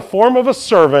taking on the form of a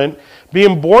servant,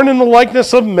 being born in the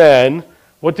likeness of men,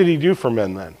 what did he do for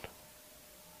men then?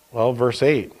 Well, verse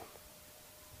 8.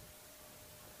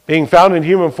 Being found in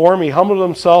human form, he humbled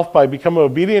himself by becoming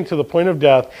obedient to the point of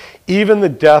death, even the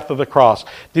death of the cross.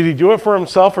 Did he do it for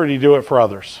himself or did he do it for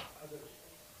others?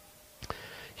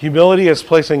 Humility is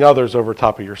placing others over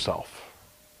top of yourself.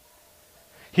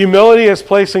 Humility is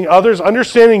placing others,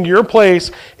 understanding your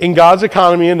place in God's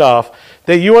economy enough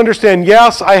that you understand,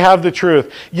 yes, I have the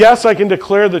truth. Yes, I can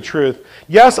declare the truth.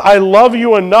 Yes, I love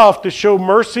you enough to show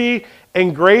mercy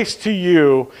and grace to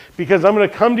you because I'm going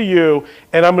to come to you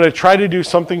and I'm going to try to do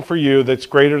something for you that's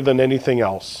greater than anything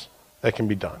else that can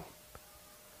be done.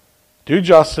 Do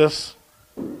justice,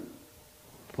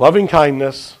 loving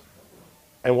kindness,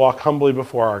 and walk humbly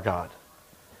before our God.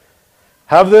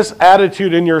 Have this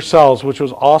attitude in yourselves, which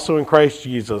was also in Christ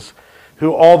Jesus,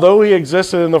 who, although he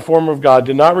existed in the form of God,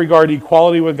 did not regard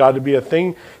equality with God to be a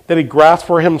thing that he grasped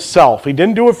for himself. He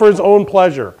didn't do it for his own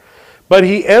pleasure, but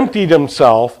he emptied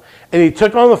himself, and he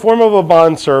took on the form of a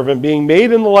bondservant, being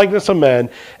made in the likeness of men,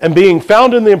 and being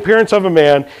found in the appearance of a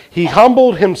man, he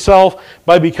humbled himself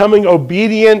by becoming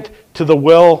obedient to the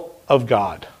will of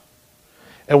God.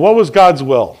 And what was God's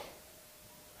will?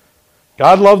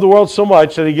 God loved the world so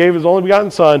much that he gave his only begotten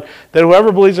Son, that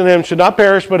whoever believes in him should not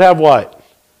perish but have what?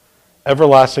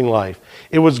 Everlasting life.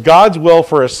 It was God's will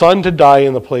for a Son to die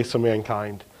in the place of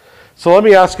mankind. So let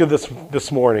me ask you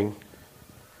this morning.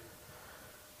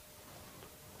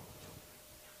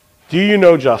 Do you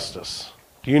know justice?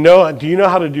 Do you know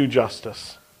how to do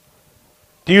justice?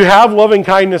 Do you have loving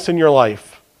kindness in your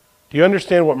life? Do you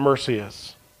understand what mercy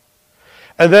is?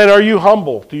 And then are you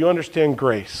humble? Do you understand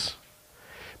grace?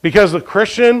 Because the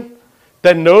Christian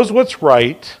that knows what's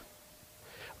right,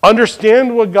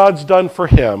 understands what God's done for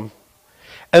him,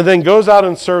 and then goes out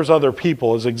and serves other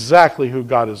people is exactly who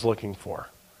God is looking for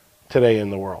today in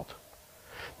the world.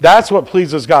 That's what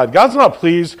pleases God. God's not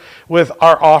pleased with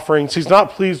our offerings. He's not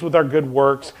pleased with our good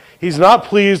works. He's not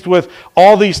pleased with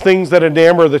all these things that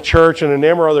enamor the church and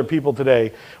enamor other people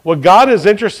today. What God is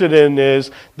interested in is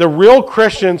the real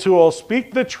Christians who will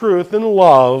speak the truth in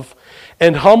love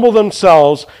and humble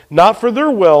themselves, not for their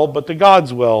will, but to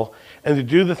God's will, and to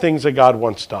do the things that God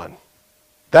wants done.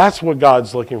 That's what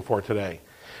God's looking for today.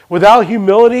 Without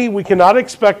humility, we cannot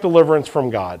expect deliverance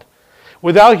from God.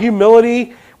 Without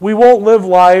humility, we won't live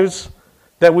lives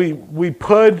that we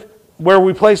put where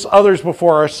we place others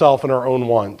before ourselves and our own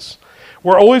wants.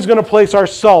 We're always going to place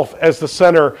ourselves as the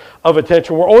center of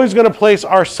attention. We're always going to place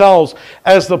ourselves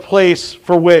as the place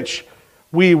for which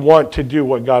we want to do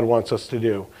what God wants us to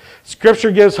do.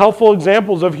 Scripture gives helpful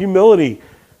examples of humility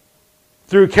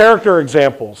through character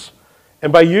examples.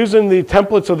 And by using the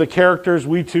templates of the characters,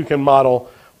 we too can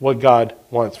model what God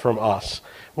wants from us.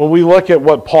 When we look at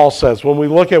what Paul says, when we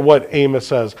look at what Amos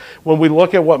says, when we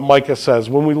look at what Micah says,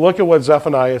 when we look at what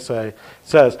Zephaniah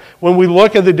says, when we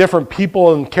look at the different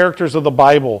people and characters of the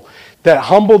Bible that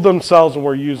humbled themselves and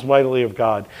were used mightily of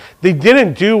God, they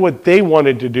didn't do what they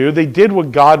wanted to do. They did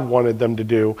what God wanted them to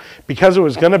do because it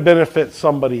was going to benefit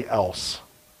somebody else.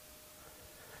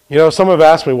 You know, some have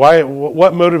asked me,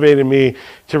 what motivated me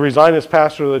to resign as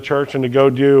pastor of the church and to go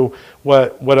do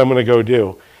what I'm going to go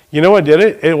do? You know what did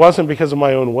it? It wasn't because of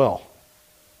my own will.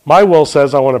 My will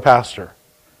says I want to pastor.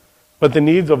 But the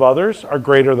needs of others are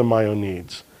greater than my own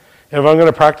needs. And if I'm going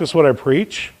to practice what I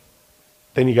preach,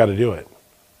 then you got to do it.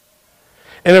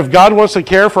 And if God wants to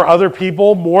care for other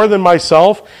people more than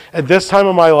myself at this time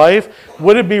of my life,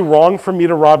 would it be wrong for me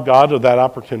to rob God of that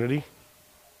opportunity?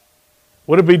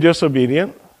 Would it be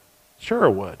disobedient? Sure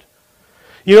it would.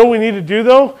 You know what we need to do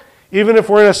though? Even if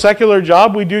we're in a secular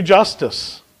job, we do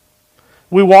justice.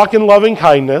 We walk in loving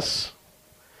kindness,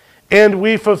 and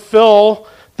we fulfill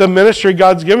the ministry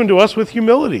God's given to us with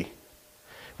humility.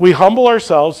 We humble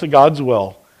ourselves to God's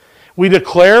will. We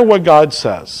declare what God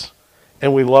says,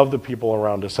 and we love the people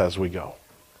around us as we go.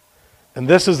 And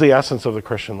this is the essence of the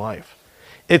Christian life.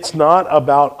 It's not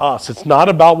about us. It's not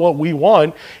about what we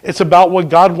want. It's about what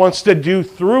God wants to do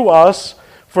through us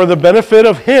for the benefit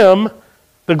of Him,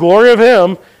 the glory of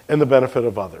Him, and the benefit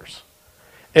of others.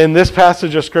 And this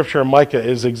passage of Scripture in Micah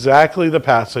is exactly the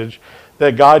passage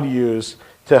that God used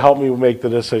to help me make the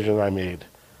decision I made.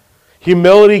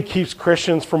 Humility keeps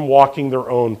Christians from walking their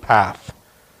own path.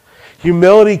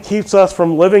 Humility keeps us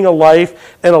from living a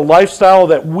life and a lifestyle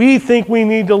that we think we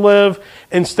need to live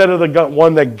instead of the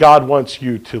one that God wants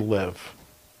you to live.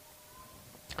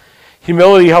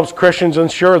 Humility helps Christians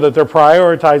ensure that they're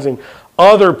prioritizing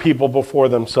other people before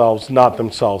themselves, not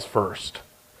themselves first.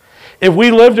 If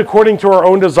we lived according to our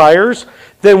own desires,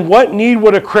 then what need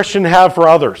would a Christian have for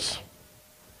others?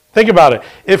 Think about it.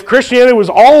 If Christianity was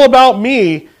all about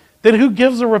me, then who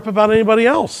gives a rip about anybody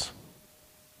else?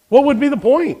 What would be the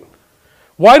point?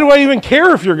 Why do I even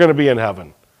care if you're going to be in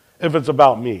heaven if it's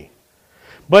about me?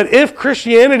 But if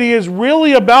Christianity is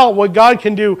really about what God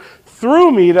can do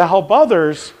through me to help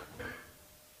others,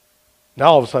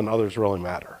 now all of a sudden others really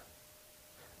matter.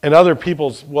 And other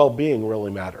people's well-being really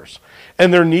matters.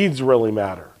 And their needs really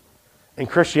matter. And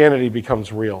Christianity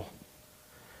becomes real.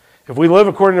 If we live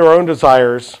according to our own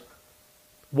desires,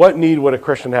 what need would a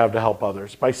Christian have to help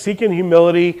others? By seeking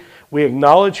humility, we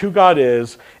acknowledge who God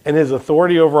is and His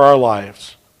authority over our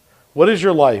lives. What is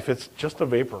your life? It's just a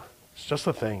vapor. It's just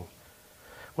a thing.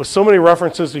 With so many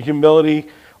references to humility,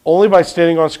 only by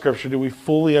standing on Scripture do we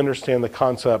fully understand the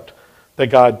concept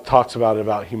that God talks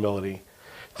about humility.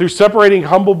 Through separating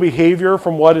humble behavior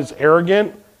from what is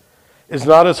arrogant is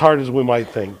not as hard as we might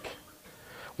think.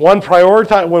 When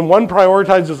one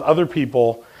prioritizes other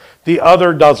people, the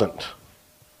other doesn't.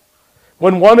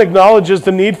 When one acknowledges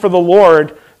the need for the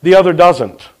Lord, the other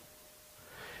doesn't.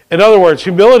 In other words,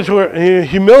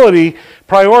 humility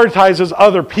prioritizes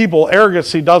other people,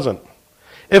 arrogancy doesn't.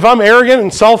 If I'm arrogant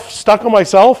and stuck on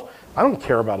myself, I don't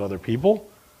care about other people.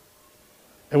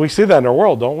 And we see that in our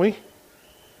world, don't we?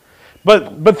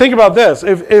 But think about this.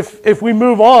 If we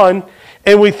move on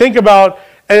and we think about,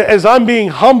 as I'm being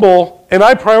humble and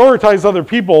I prioritize other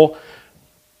people,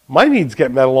 my needs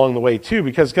get met along the way too,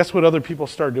 because guess what other people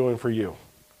start doing for you?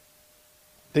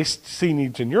 They see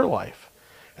needs in your life.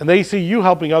 And they see you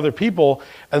helping other people,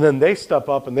 and then they step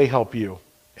up and they help you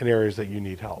in areas that you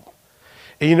need help.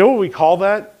 And you know what we call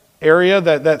that area,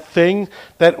 that thing,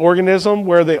 that organism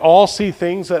where they all see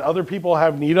things that other people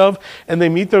have need of and they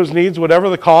meet those needs whatever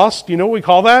the cost? You know what we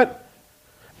call that?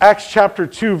 Acts chapter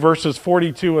 2 verses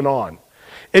 42 and on.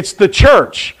 It's the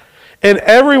church. And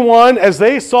everyone, as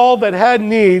they saw that had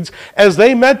needs, as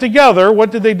they met together,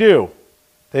 what did they do?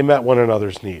 They met one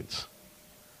another's needs.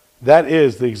 That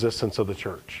is the existence of the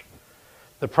church.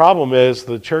 The problem is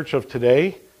the church of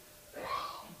today,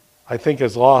 I think,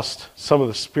 has lost some of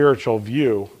the spiritual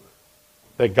view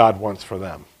that God wants for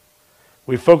them.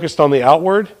 We focused on the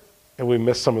outward and we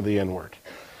missed some of the inward.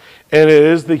 And it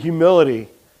is the humility,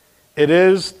 it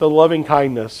is the loving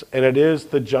kindness, and it is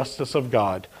the justice of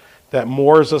God that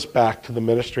moors us back to the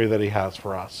ministry that he has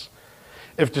for us.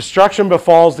 If destruction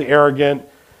befalls the arrogant,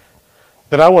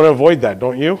 then I want to avoid that,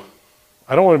 don't you?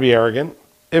 I don't want to be arrogant.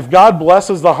 If God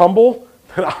blesses the humble,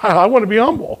 then I want to be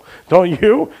humble, don't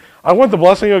you? I want the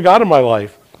blessing of God in my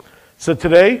life. So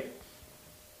today,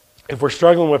 if we're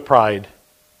struggling with pride,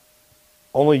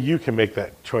 only you can make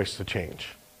that choice to change.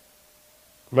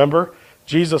 Remember,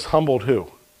 Jesus humbled who?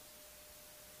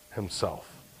 Himself.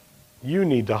 You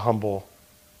need to humble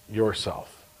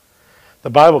yourself. The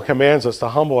Bible commands us to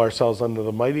humble ourselves under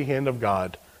the mighty hand of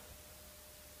God.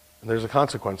 And there's a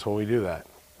consequence when we do that.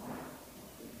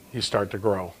 You start to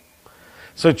grow.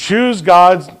 So choose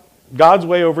God's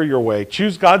way over your way.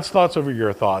 Choose God's thoughts over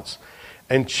your thoughts.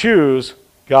 And choose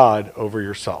God over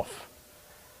yourself.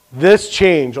 This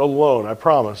change alone, I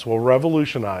promise, will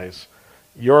revolutionize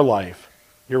your life,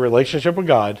 your relationship with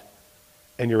God,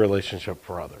 and your relationship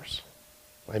for others.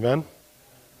 Amen?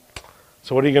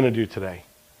 So what are you going to do today?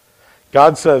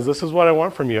 God says, this is what I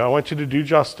want from you. I want you to do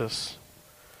justice.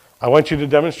 I want you to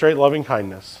demonstrate loving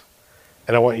kindness.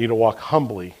 And I want you to walk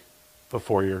humbly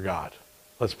before your God.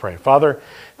 Let's pray. Father,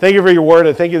 thank you for your word.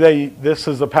 I thank you that this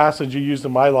is a passage you used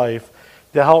in my life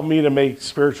to help me to make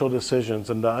spiritual decisions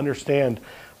and to understand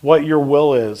what your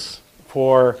will is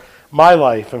for my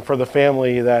life and for the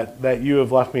family that you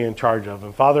have left me in charge of.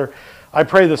 And Father, I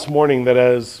pray this morning that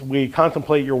as we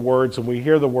contemplate your words and we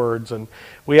hear the words and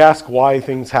we ask why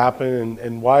things happen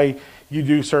and why you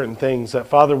do certain things, that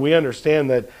Father, we understand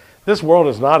that this world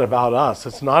is not about us.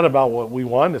 It's not about what we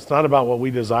want. It's not about what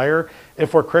we desire.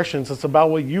 If we're Christians, it's about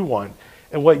what you want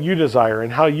and what you desire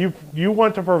and how you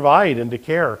want to provide and to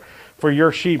care for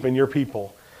your sheep and your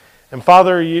people. And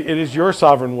Father, it is your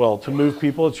sovereign will to move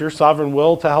people. It's your sovereign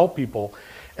will to help people.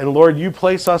 And Lord, you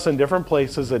place us in different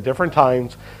places at different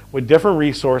times with different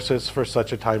resources for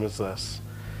such a time as this.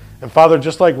 And Father,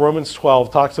 just like Romans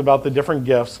 12 talks about the different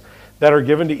gifts that are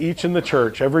given to each in the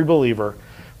church, every believer,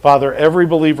 Father, every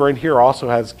believer in here also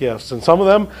has gifts. And some of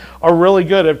them are really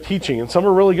good at teaching, and some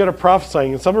are really good at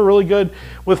prophesying, and some are really good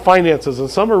with finances, and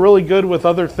some are really good with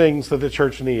other things that the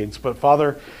church needs. But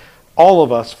Father, all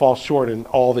of us fall short in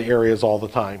all the areas all the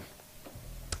time.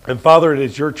 And Father, it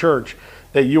is your church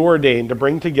that you ordained to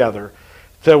bring together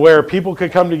to where people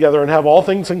could come together and have all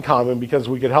things in common because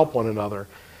we could help one another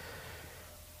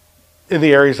in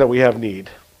the areas that we have need.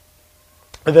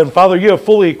 And then, Father, you have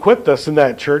fully equipped us in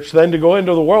that church then to go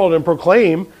into the world and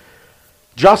proclaim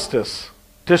justice,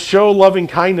 to show loving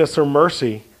kindness or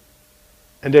mercy,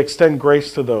 and to extend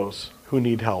grace to those who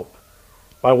need help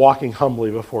by walking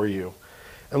humbly before you.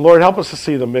 And Lord, help us to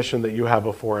see the mission that you have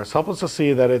before us. Help us to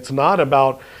see that it's not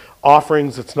about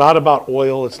offerings, it's not about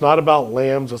oil, it's not about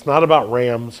lambs, it's not about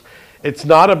rams, it's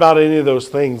not about any of those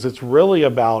things. It's really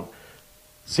about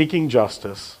seeking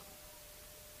justice,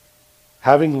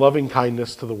 having loving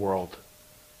kindness to the world,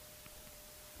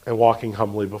 and walking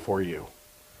humbly before you.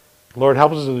 Lord,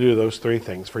 help us to do those three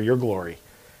things for your glory,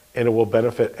 and it will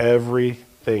benefit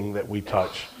everything that we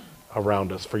touch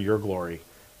around us for your glory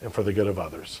and for the good of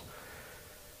others.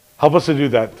 Help us to do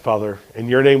that, Father. In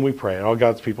your name we pray. And all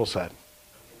God's people said.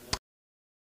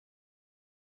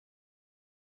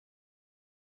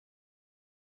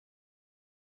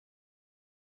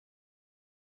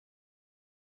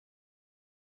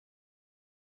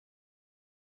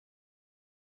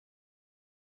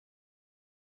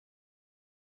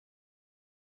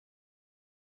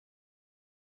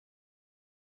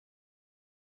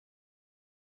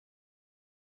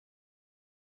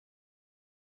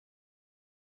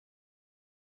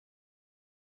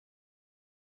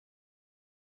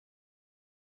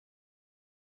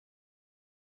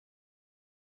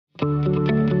 Thank